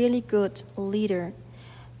a really good leader?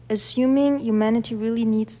 Assuming humanity really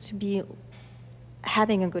needs to be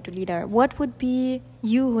having a good leader, what would be,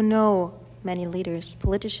 you who know many leaders,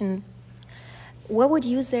 politicians? What would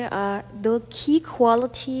you say are the key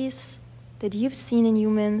qualities that you've seen in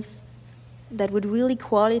humans that would really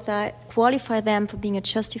qualify them for being a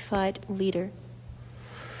justified leader?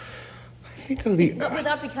 I think a leader...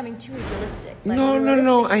 Without becoming too idealistic. Like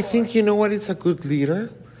no. I think, what, it's a good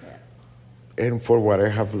leader. Yeah. And for what I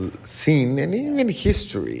have seen, and even in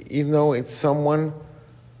history, it's someone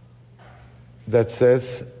that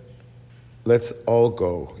says, let's all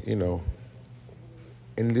go,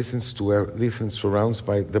 and listens surrounds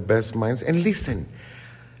by the best minds. And listen,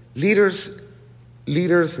 leaders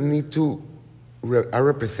need to are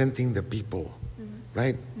representing the people,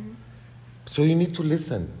 right? Mm-hmm. So you need to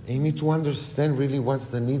listen, and you need to understand really what's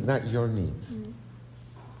the need, not your needs. Mm-hmm.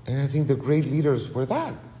 And I think the great leaders were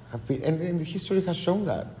that, and history has shown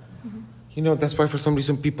that. Mm-hmm. That's why for some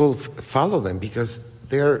reason people follow them, because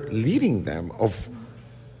they're leading them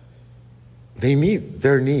they need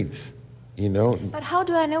their needs. But how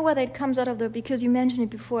do I know whether it comes out of because you mentioned it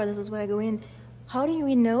before, this is where I go in, how do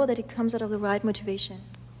we know that it comes out of the right motivation?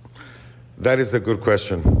 That is the good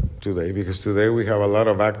question today, because today we have a lot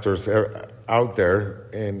of actors out there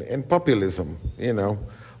in populism,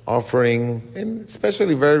 offering, and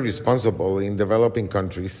especially very responsible in developing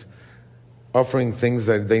countries, offering things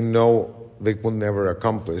that they know they will never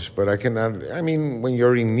accomplish. But when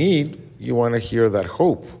you're in need, you want to hear that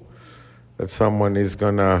hope that someone is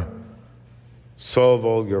going to solve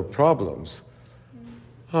all your problems.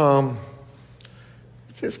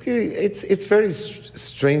 It's very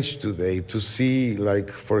strange today to see, like,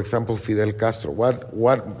 for example, Fidel Castro.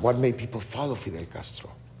 What made people follow Fidel Castro?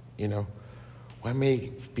 What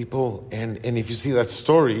made people, and if you see that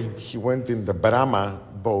story, he went in the Brahma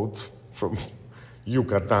boat from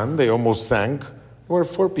Yucatan. They almost sank. There were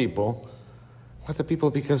 4 people. What the people?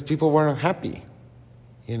 Because people weren't happy.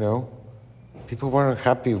 People weren't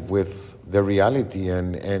happy with the reality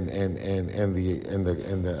and at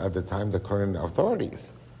the time the current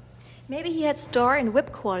authorities. Maybe he had star and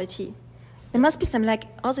whip quality. There must be some, like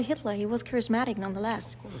also Hitler. He was charismatic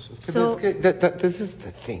nonetheless. So this is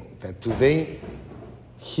the thing, that today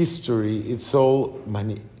history, it's all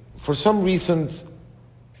money. For some reasons,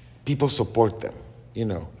 people support them.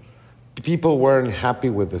 People weren't happy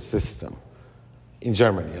with the system in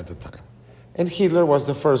Germany at the time. And Hitler was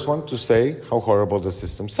the first one to say how horrible the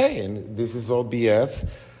system say, and this is all BS.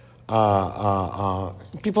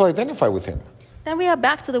 People identify with him. Then we are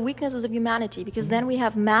back to the weaknesses of humanity, because then we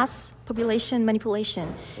have mass population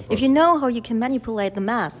manipulation. If you know how you can manipulate the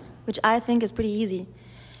mass, which I think is pretty easy.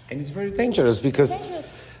 And it's very dangerous because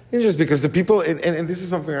the people, and this is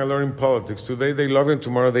something I learned in politics. Today they love you, and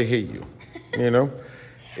tomorrow they hate you.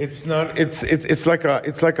 It's not. It's like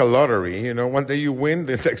a lottery. One day you win,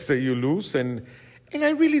 the next day you lose, and I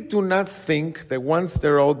really do not think that once they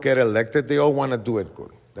all get elected, they all want to do it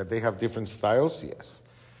good. That they have different styles, yes,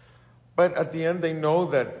 but at the end they know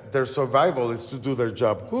that their survival is to do their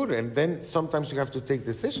job good, and then sometimes you have to take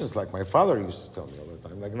decisions. Like my father used to tell me all the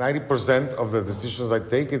time. Like 90% of the decisions I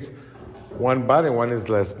take, it's one bad and one is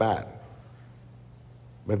less bad.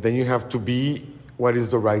 But then you have to be what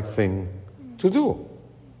is the right thing to do.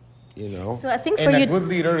 So I think a good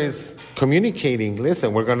leader is communicating,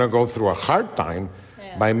 listen, we're going to go through a hard time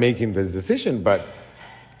by making this decision,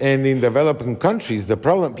 and in developing countries, the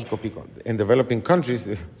problem, Pico, in developing countries,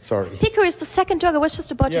 sorry. Pico is the second dog I was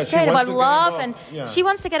just about to say about love, and she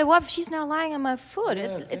wants to get a wife. She's now lying on my foot.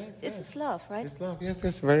 It's love, right? It's love,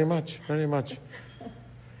 yes, very much.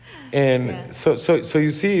 And so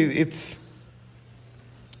you see,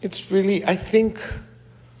 it's really, I think,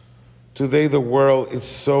 today the world is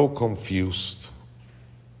so confused.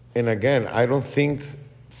 And again, I don't think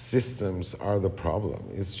systems are the problem.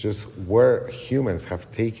 It's just where humans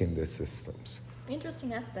have taken the systems.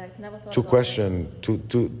 Interesting aspect. Never thought To about question,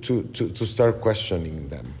 to start questioning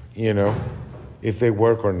them, you know, if they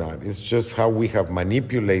work or not. It's just how we have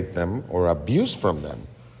manipulated them or abused from them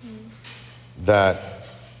that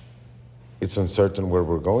it's uncertain where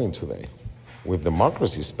we're going today. With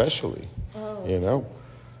democracy especially, you know,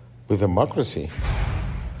 with democracy.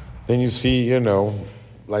 Then you see, you know,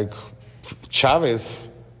 like Chavez,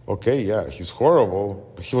 okay, yeah, he's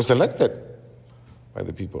horrible, but he was elected by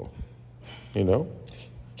the people, you know?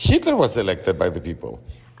 Hitler was elected by the people.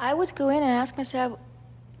 I would go in and ask myself,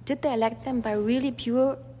 did they elect them by really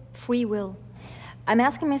pure free will? I'm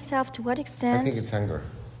asking myself to what extent... I think it's anger.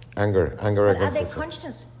 Anger against Are they us.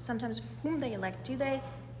 conscious sometimes whom they elect?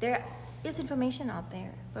 There is information out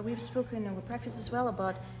there, but we've spoken over breakfast as well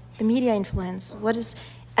about the media influence. What is,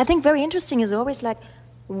 I think, very interesting is always like,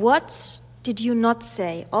 what did you not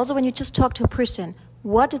say? Also, when you just talk to a person,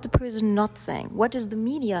 what is the person not saying? What is the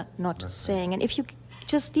media not saying? And if you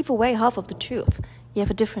just leave away half of the truth, you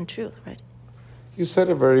have a different truth, right? You said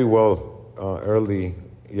it very well early,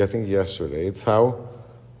 I think yesterday. It's how,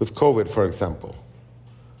 with COVID, for example,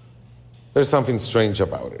 there's something strange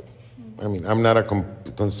about it. I mean, I'm not a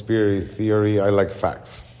conspiracy theory. I like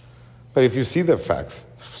facts. But if you see the facts,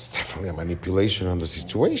 there's definitely a manipulation on the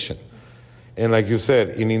situation. And like you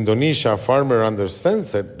said, in Indonesia, a farmer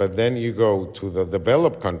understands it, but then you go to the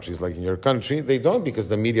developed countries, like in your country, they don't because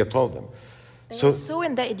the media told them. They are so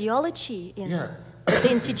in their ideology, that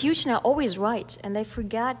the institutions are always right, and they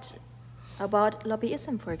forget about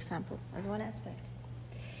lobbyism, for example, as one aspect.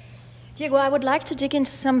 Diego, I would like to dig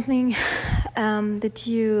into something that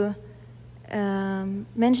you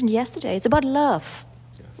mentioned yesterday. It's about love,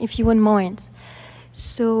 if you wouldn't mind.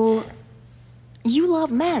 So, you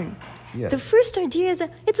love men. Yes. The first idea is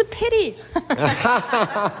it's a pity.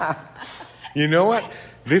 You know what?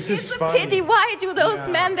 This is funny. It's a pity. Why do those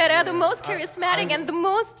men that are the most charismatic and the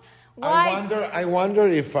most wide... I wonder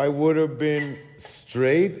if I would have been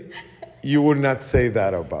straight, you would not say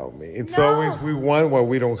that about me. It's always we want what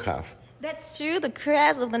we don't have. That's true. The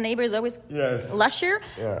grass of the neighbor is always lusher.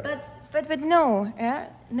 Yeah. But no,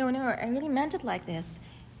 no. I really meant it like this.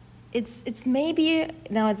 It's maybe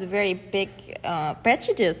now it's a very big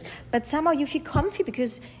prejudice, but somehow you feel comfy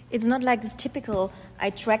because it's not like this typical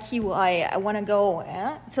I track you, I want to go.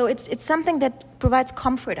 Yeah? So it's something that provides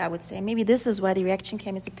comfort, I would say. Maybe this is why the reaction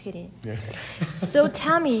came. It's a pity. Yeah. So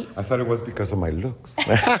tell me. I thought it was because of my looks.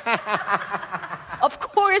 Of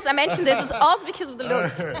course, I mentioned this. It's also because of the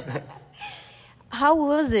looks. How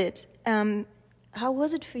was it? How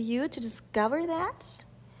was it for you to discover that?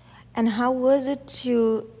 And how was it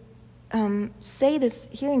to say this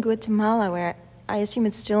here in Guatemala, where I assume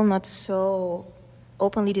it's still not so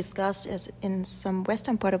openly discussed as in some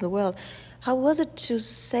Western part of the world? How was it to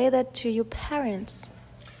say that to your parents?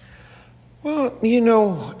 Well, you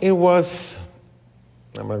know, it was...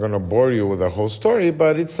 I'm not going to bore you with the whole story,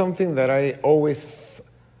 but it's something that I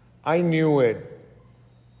knew it.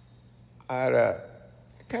 I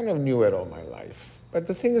kind of knew it all my life. But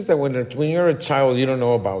the thing is that when you're a child, you don't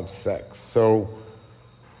know about sex. So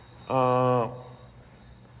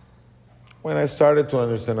when I started to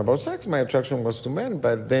understand about sex, my attraction was to men.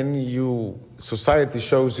 But then society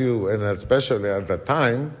shows you, and especially at the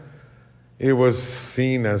time, it was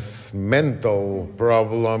seen as mental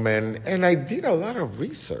problem. And I did a lot of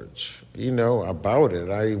research, about it.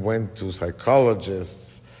 I went to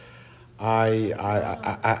psychologists.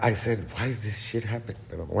 I said, why is this shit happening?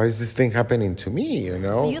 Why is this thing happening to me,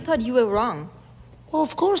 So you thought you were wrong? Well,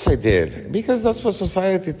 of course I did, because that's what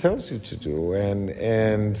society tells you to do.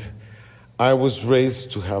 And I was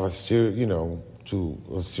raised to have a stereotype.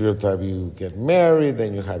 You get married,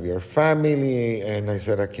 then you have your family. And I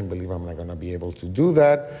said, I can't believe I'm not going to be able to do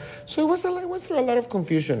that. So I went through a lot of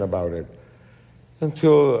confusion about it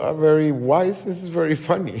until a very wise, this is very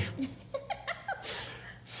funny.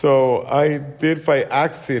 So I did by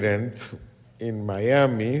accident in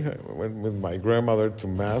Miami. I went with my grandmother to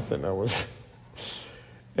Mass, and it was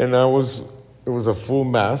a full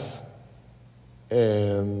Mass.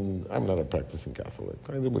 And I'm not a practicing Catholic.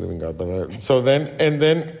 I do believe in God, but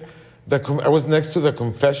I was next to the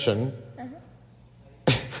confession.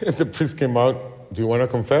 And the priest came out, do you want to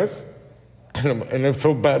confess? And I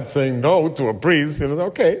felt bad saying no to a priest. And I was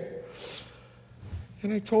okay.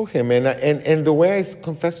 And I told him, and the way I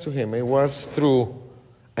confessed to him, it was through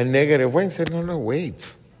a negative way. I said, no,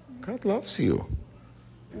 wait. God loves you.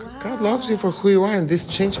 Wow. God loves you for who you are, and this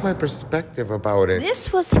changed my perspective about it.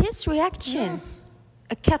 This was his reaction. Yes.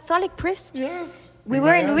 a Catholic priest? Yes. We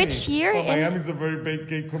were in which year? Well, Miami's a very big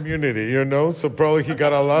gay community, you know, so probably he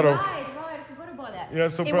got a lot of... Right, I forgot about that. Yeah,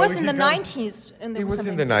 so it was in the 90s. It was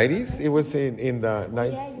in the 90s. It was in the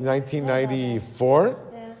 1994.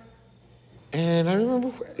 And I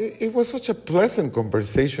remember it was such a pleasant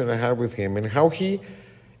conversation I had with him, and how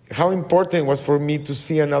important it was for me to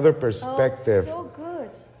see another perspective. Oh, so good.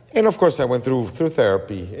 And of course, I went through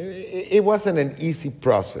therapy. It wasn't an easy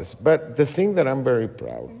process, but the thing that I'm very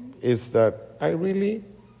proud is that I really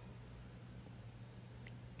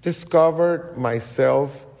discovered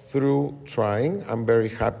myself through trying. I'm very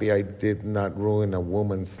happy I did not ruin a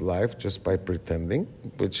woman's life just by pretending,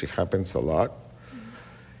 which happens a lot.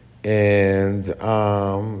 And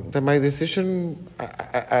that my decision,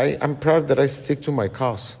 I'm proud that I stick to my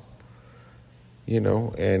cause, you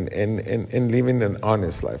know, and living an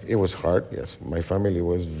honest life. It was hard, yes. My family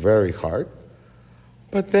was very hard.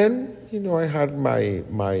 But then, you know, I had my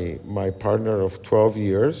partner of 12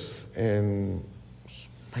 years, and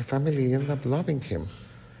my family ended up loving him.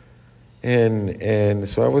 And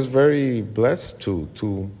so I was very blessed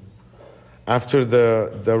to after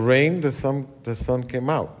the rain, the sun came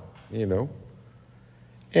out. You know,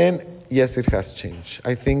 and yes, it has changed.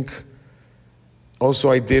 I think also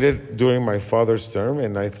I did it during my father's term,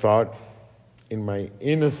 and I thought in my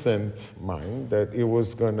innocent mind that it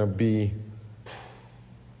was going to be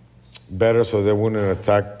better so they wouldn't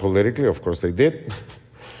attack politically. Of course they did.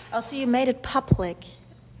 Also, you made it public.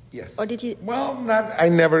 Yes. Or did you? Well, I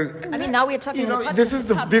never. I mean, now we're talking. You know, about this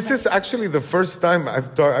is actually the first time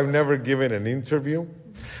I've never given an interview.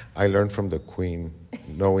 I learned from the Queen,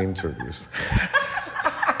 no interviews.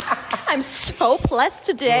 I'm so blessed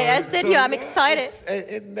today. I said to you, I'm excited.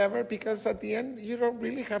 It never, because at the end, you don't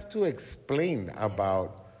really have to explain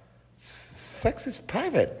about sex is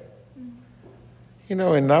private. You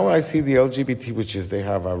know, and now I see the LGBT, which is they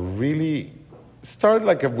have a really, start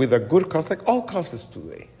with a good cause, like all causes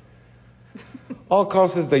today. All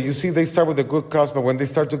causes that you see, they start with a good cause, but when they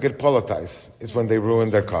start to get politicized, it's when they ruin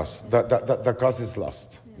their cause. The cause is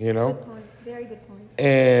lost, you know? Good point. Very good point.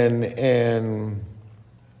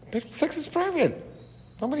 But sex is private.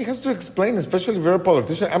 Nobody has to explain, especially if you're a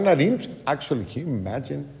politician. I'm not actually, can you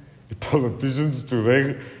imagine if politicians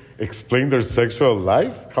today explain their sexual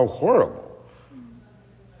life? How horrible.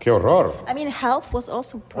 Qué horror. I mean, health was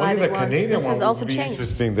also private. Only the Canadian this has one also would be changed.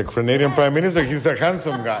 interesting. The Canadian Prime Minister, he's a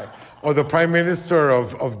handsome guy. Or the Prime Minister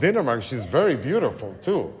of Denmark, she's very beautiful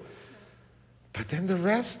too. But then the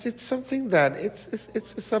rest, it's something that, it's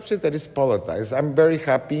a subject that is politicized. I'm very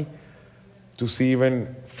happy to see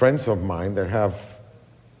even friends of mine that have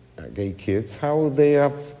gay kids, how they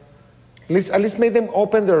have at least made them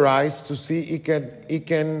open their eyes to see it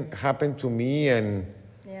can happen to me, and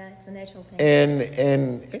yeah, it's a natural thing. And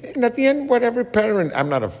at the end, what every parent, I'm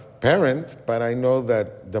not a parent, but I know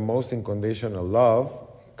that the most unconditional love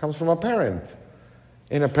comes from a parent.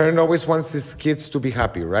 And a parent always wants his kids to be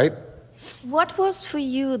happy, right? What was for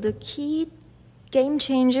you the key game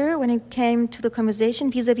changer when it came to the conversation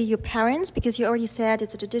vis-a-vis your parents? Because you already said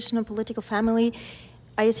it's a traditional political family.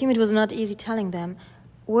 I assume it was not easy telling them.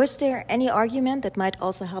 Was there any argument that might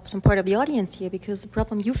also help some part of the audience here? Because the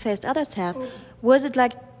problem you faced, others have. Was it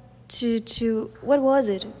like what was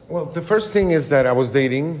it? Well, the first thing is that I was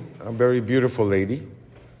dating a very beautiful lady.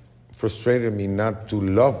 Frustrated me not to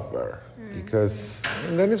love her. Because,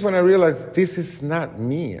 and then is when I realized this is not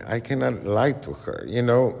me. I cannot lie to her, you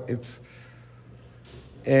know,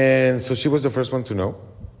 and so she was the first one to know.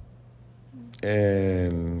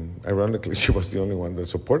 And ironically, she was the only one that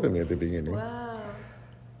supported me at the beginning. Wow.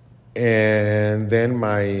 And then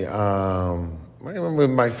with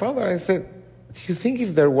my father, I said, do you think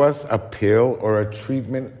if there was a pill or a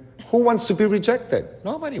treatment, who wants to be rejected?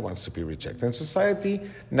 Nobody wants to be rejected. In society,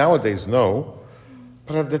 nowadays, no.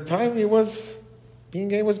 But at the time, being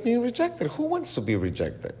gay was being rejected. Who wants to be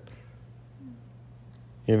rejected?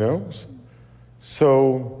 You know?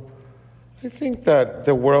 So I think that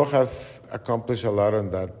the world has accomplished a lot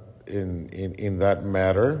on that in that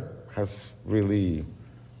matter, has really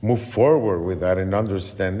moved forward with that and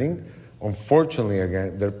understanding. Unfortunately,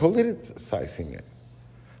 again, they're politicizing it.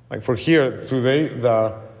 Like for here, today,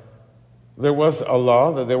 there was a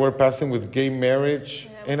law that they were passing with gay marriage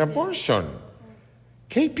and abortion.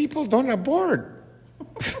 Gay people don't abort.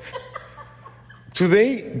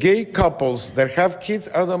 Today, gay couples that have kids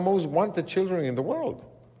are the most wanted children in the world.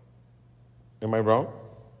 Am I wrong?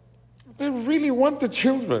 They really want the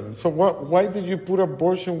children. So why did you put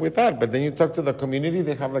abortion with that? But then you talk to the community,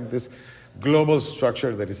 they have like this global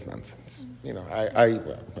structure that is nonsense. You know, I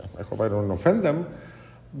hope I don't offend them,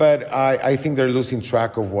 but I think they're losing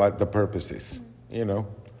track of what the purpose is. you know.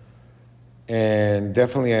 And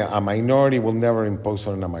definitely a minority will never impose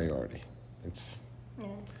on a minority. It's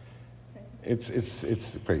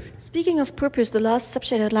crazy. Speaking of purpose, the last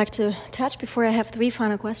subject I'd like to touch before I have 3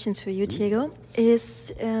 final questions for you, Diego,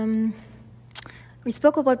 is we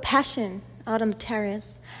spoke about passion out on the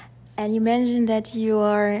terrace, and you mentioned that you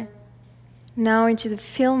are now into the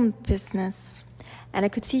film business, and I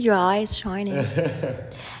could see your eyes shining.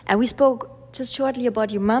 And we spoke just shortly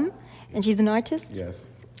about your mom, and she's an artist. Yes.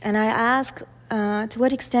 And I asked to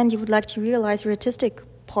what extent you would like to realize your artistic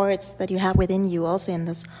parts that you have within you also in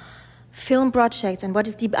this film project, and what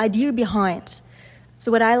is the idea behind.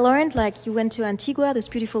 So what I learned, like you went to Antigua, this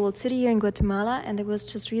beautiful old city here in Guatemala, and there was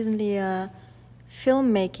just recently a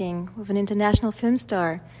filmmaking with an international film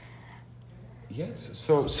star. Yes,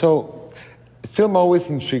 so film always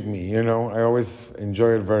intrigued me, you know. I always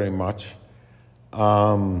enjoy it very much.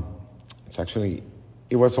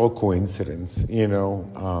 It was all coincidence, you know.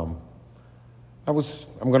 I'm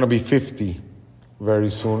going to be 50 very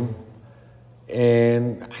soon.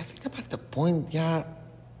 And I think I'm at the point, to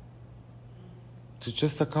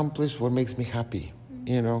just accomplish what makes me happy,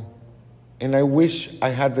 you know. And I wish I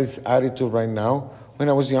had this attitude right now when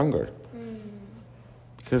I was younger.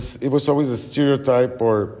 Because it was always a stereotype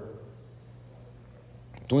or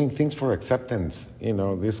doing things for acceptance, you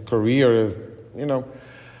know, this career, you know.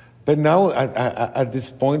 But now, at this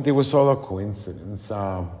point, it was all a coincidence.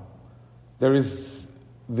 There is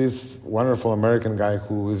this wonderful American guy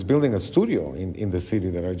who is building a studio in the city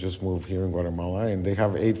that I just moved here in Guatemala, and they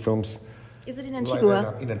have 8 films. Is it in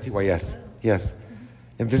Antigua? Right in Antigua, yes.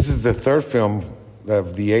 And this is the 3rd film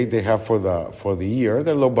of the 8 they have for the year.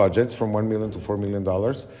 They're low budgets, from $1 million to $4 million.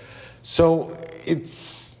 So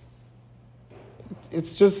it's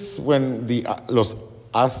just when the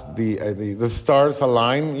stars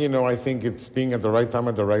align, you know. I think it's being at the right time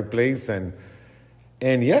at the right place, and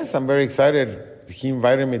yes, I'm very excited. He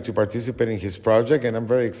invited me to participate in his project, and I'm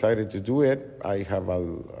very excited to do it. I have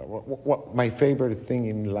my favorite thing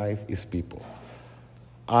in life is people.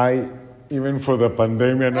 Even for the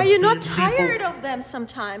pandemic. Are you not tired of them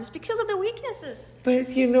sometimes because of the weaknesses? But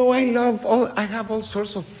you know, I have all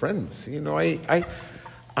sorts of friends. You know, I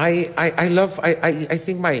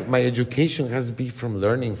think my education has been from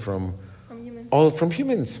learning from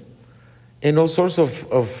humans, and all sorts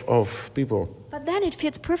of people. But then it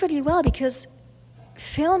fits perfectly well because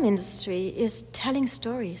film industry is telling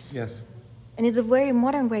stories. Yes. And it's a very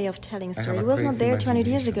modern way of telling story. It was not there 20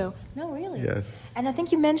 years ago. No, really. Yes. And I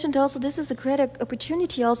think you mentioned also this is a great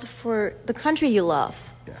opportunity also for the country you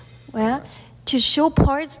love. Yes. Yeah? To show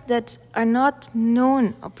parts that are not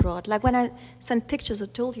known abroad. Like when I sent pictures, I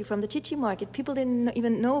told you, from the Chichi market, people didn't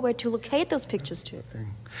even know where to locate those pictures to.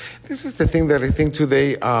 This is the thing that I think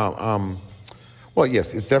today, well,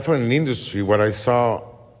 yes, it's definitely an industry. What I saw,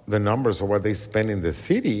 the numbers of what they spend in the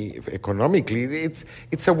city economically,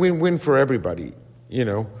 it's a win-win for everybody, you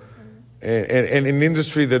know. And an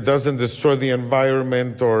industry that doesn't destroy the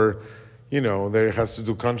environment, or, you know, there has to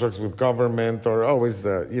do contracts with government, or always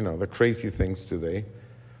the crazy things today.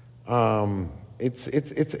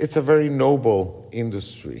 It's a very noble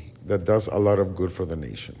industry that does a lot of good for the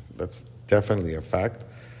nation. That's definitely a fact.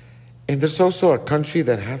 And there's also a country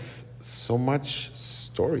that has so much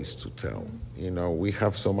stories to tell. You know, we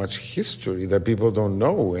have so much history that people don't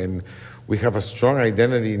know, and we have a strong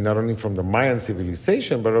identity not only from the Mayan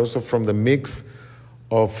civilization, but also from the mix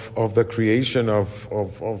of the creation of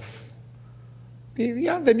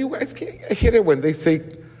the new. I hear it when they say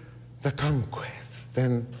the conquest.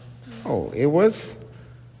 Then, it was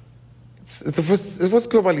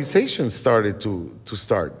globalization started to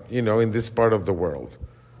start. You know, in this part of the world,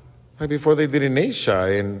 like before they did in Asia.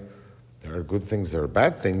 And there are good things, there are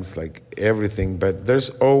bad things, like everything, but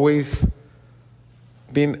there's always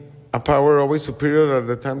been a power always superior at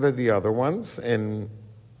the time than the other ones, and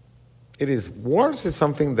wars is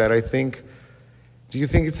something that I think, do you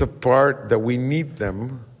think it's a part that we need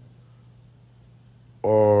them,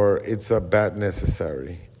 or it's a bad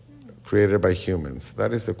necessary, created by humans?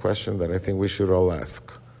 That is the question that I think we should all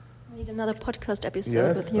ask. I need another podcast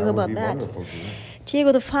episode with you about that. Wonderful.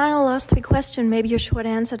 Diego, the last 3 questions, maybe your short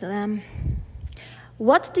answer to them.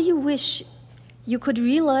 What do you wish you could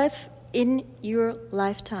relive in your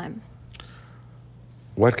lifetime?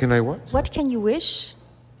 What can I what? What can you wish,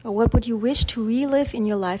 or what would you wish to relive in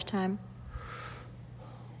your lifetime?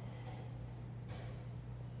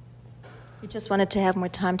 You just wanted to have more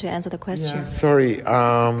time to answer the question. Yeah, sorry.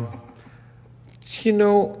 You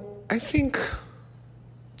know, I think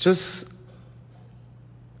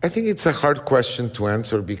it's a hard question to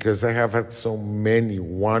answer because I have had so many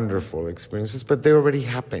wonderful experiences, but they already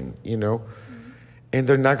happened, you know. and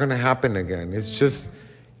they're not going to happen again. It's just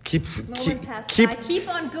keep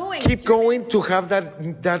on going. Keep going to have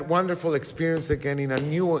that wonderful experience again in a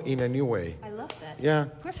new way. I love that. Yeah.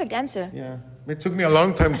 Perfect answer. Yeah. It took me a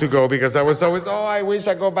long time to go because I was always, I wish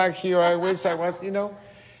I go back here. I wish I was, And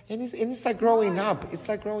it's like growing up. It's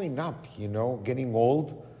like growing up, getting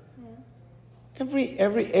old.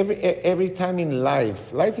 Every time in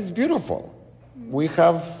life is beautiful.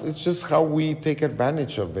 It's just how we take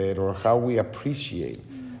advantage of it or how we appreciate.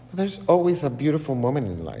 But there's always a beautiful moment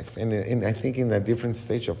in life, and I think in a different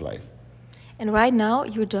stage of life. And right now,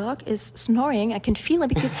 your dog is snoring. I can feel it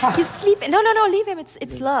because he's sleeping. No, leave him.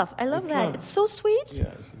 It's love. I love that. Love. It's so sweet.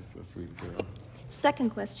 Yeah, she's so sweet, girl. Second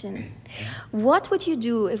question. What would you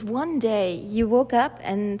do if one day you woke up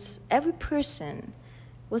and every person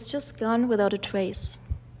was just gone without a trace?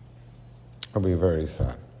 I'll be very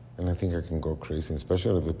sad. And I think I can go crazy,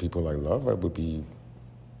 especially with the people I love. I would be,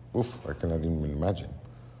 I cannot even imagine.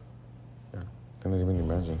 Yeah, I cannot even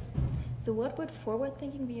imagine. So what would forward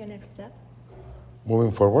thinking be your next step?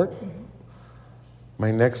 Moving forward? Mm-hmm.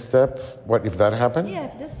 My next step, what if that happened? Yeah,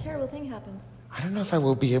 if this terrible thing happened. I don't know if I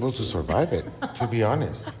will be able to survive it, to be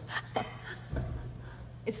honest.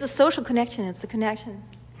 It's the social connection, it's the connection.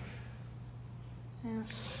 Yeah.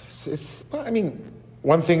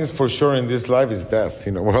 One thing is for sure in this life is death.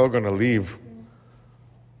 We're all going to leave.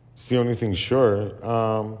 It's the only thing sure.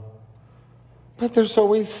 But there's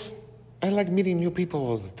always, I like meeting new people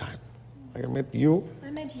all the time. Like I met you. I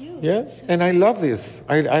met you. Yes, and I love this.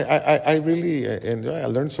 I really enjoy. I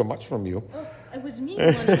learned so much from you. Oh, it was me who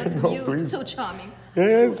learned from you. Please. So charming.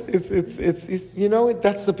 Yes, it's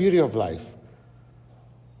that's the beauty of life.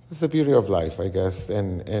 It's the beauty of life, I guess,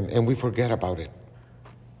 and we forget about it.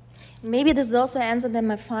 Maybe this is also answered then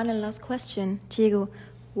my final last question. Diego,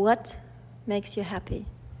 what makes you happy?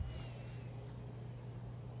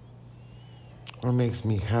 What makes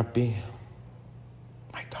me happy?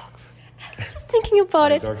 My dogs. I was just thinking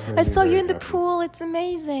about it. I saw you in the happy. Pool. It's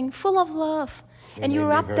amazing. Full of love. And you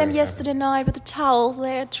rubbed them yesterday night with the towels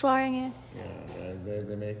there, trying it. Yeah,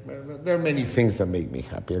 there are many things that make me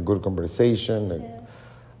happy. A good conversation,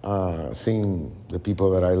 seeing the people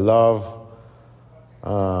that I love,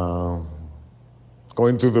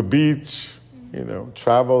 going to the beach,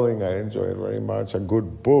 traveling. I enjoy it very much. A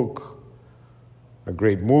good book, a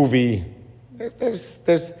great movie.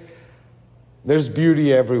 There's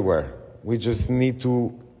beauty everywhere. We just need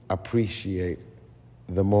to appreciate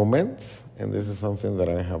the moments, and this is something that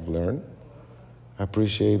I have learned.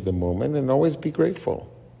 Appreciate the moment and always be grateful.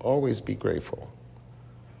 Always be grateful.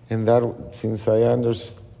 And that, since I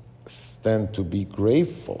understand to be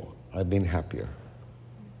grateful, I've been happier.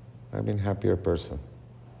 I've been a happier person.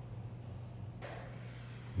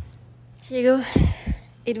 Diego,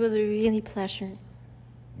 it was a really pleasure.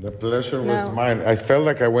 The pleasure was mine. I felt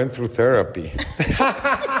like I went through therapy.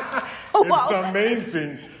 Oh, wow. It's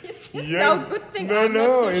amazing. Yes. No, good thing. I'm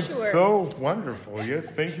not so it's sure. so wonderful. Yes,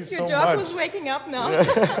 thank you so much. Your dog was waking up now.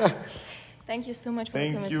 Thank you so much for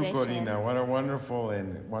the conversation. Thank you, Corinna. What a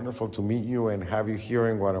wonderful to meet you and have you here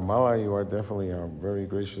in Guatemala. You are definitely a very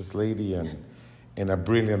gracious lady and a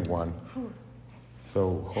brilliant one.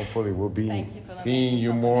 So hopefully we'll be seeing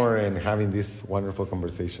you more and having these wonderful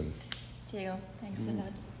conversations. Diego, thanks a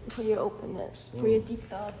lot for your openness, for your deep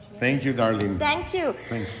thoughts. Really. Thank you, darling. Thank you.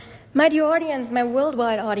 My dear audience, my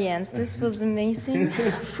worldwide audience, this was amazing,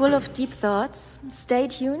 full of deep thoughts. Stay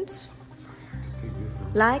tuned.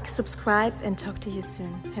 Like, subscribe, and talk to you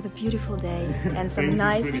soon. Have a beautiful day and some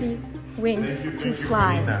nicely wings to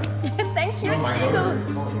fly. Thank you, Diego.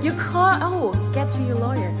 You get to your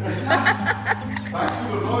lawyer. Back to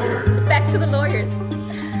the lawyers. Back to the lawyers.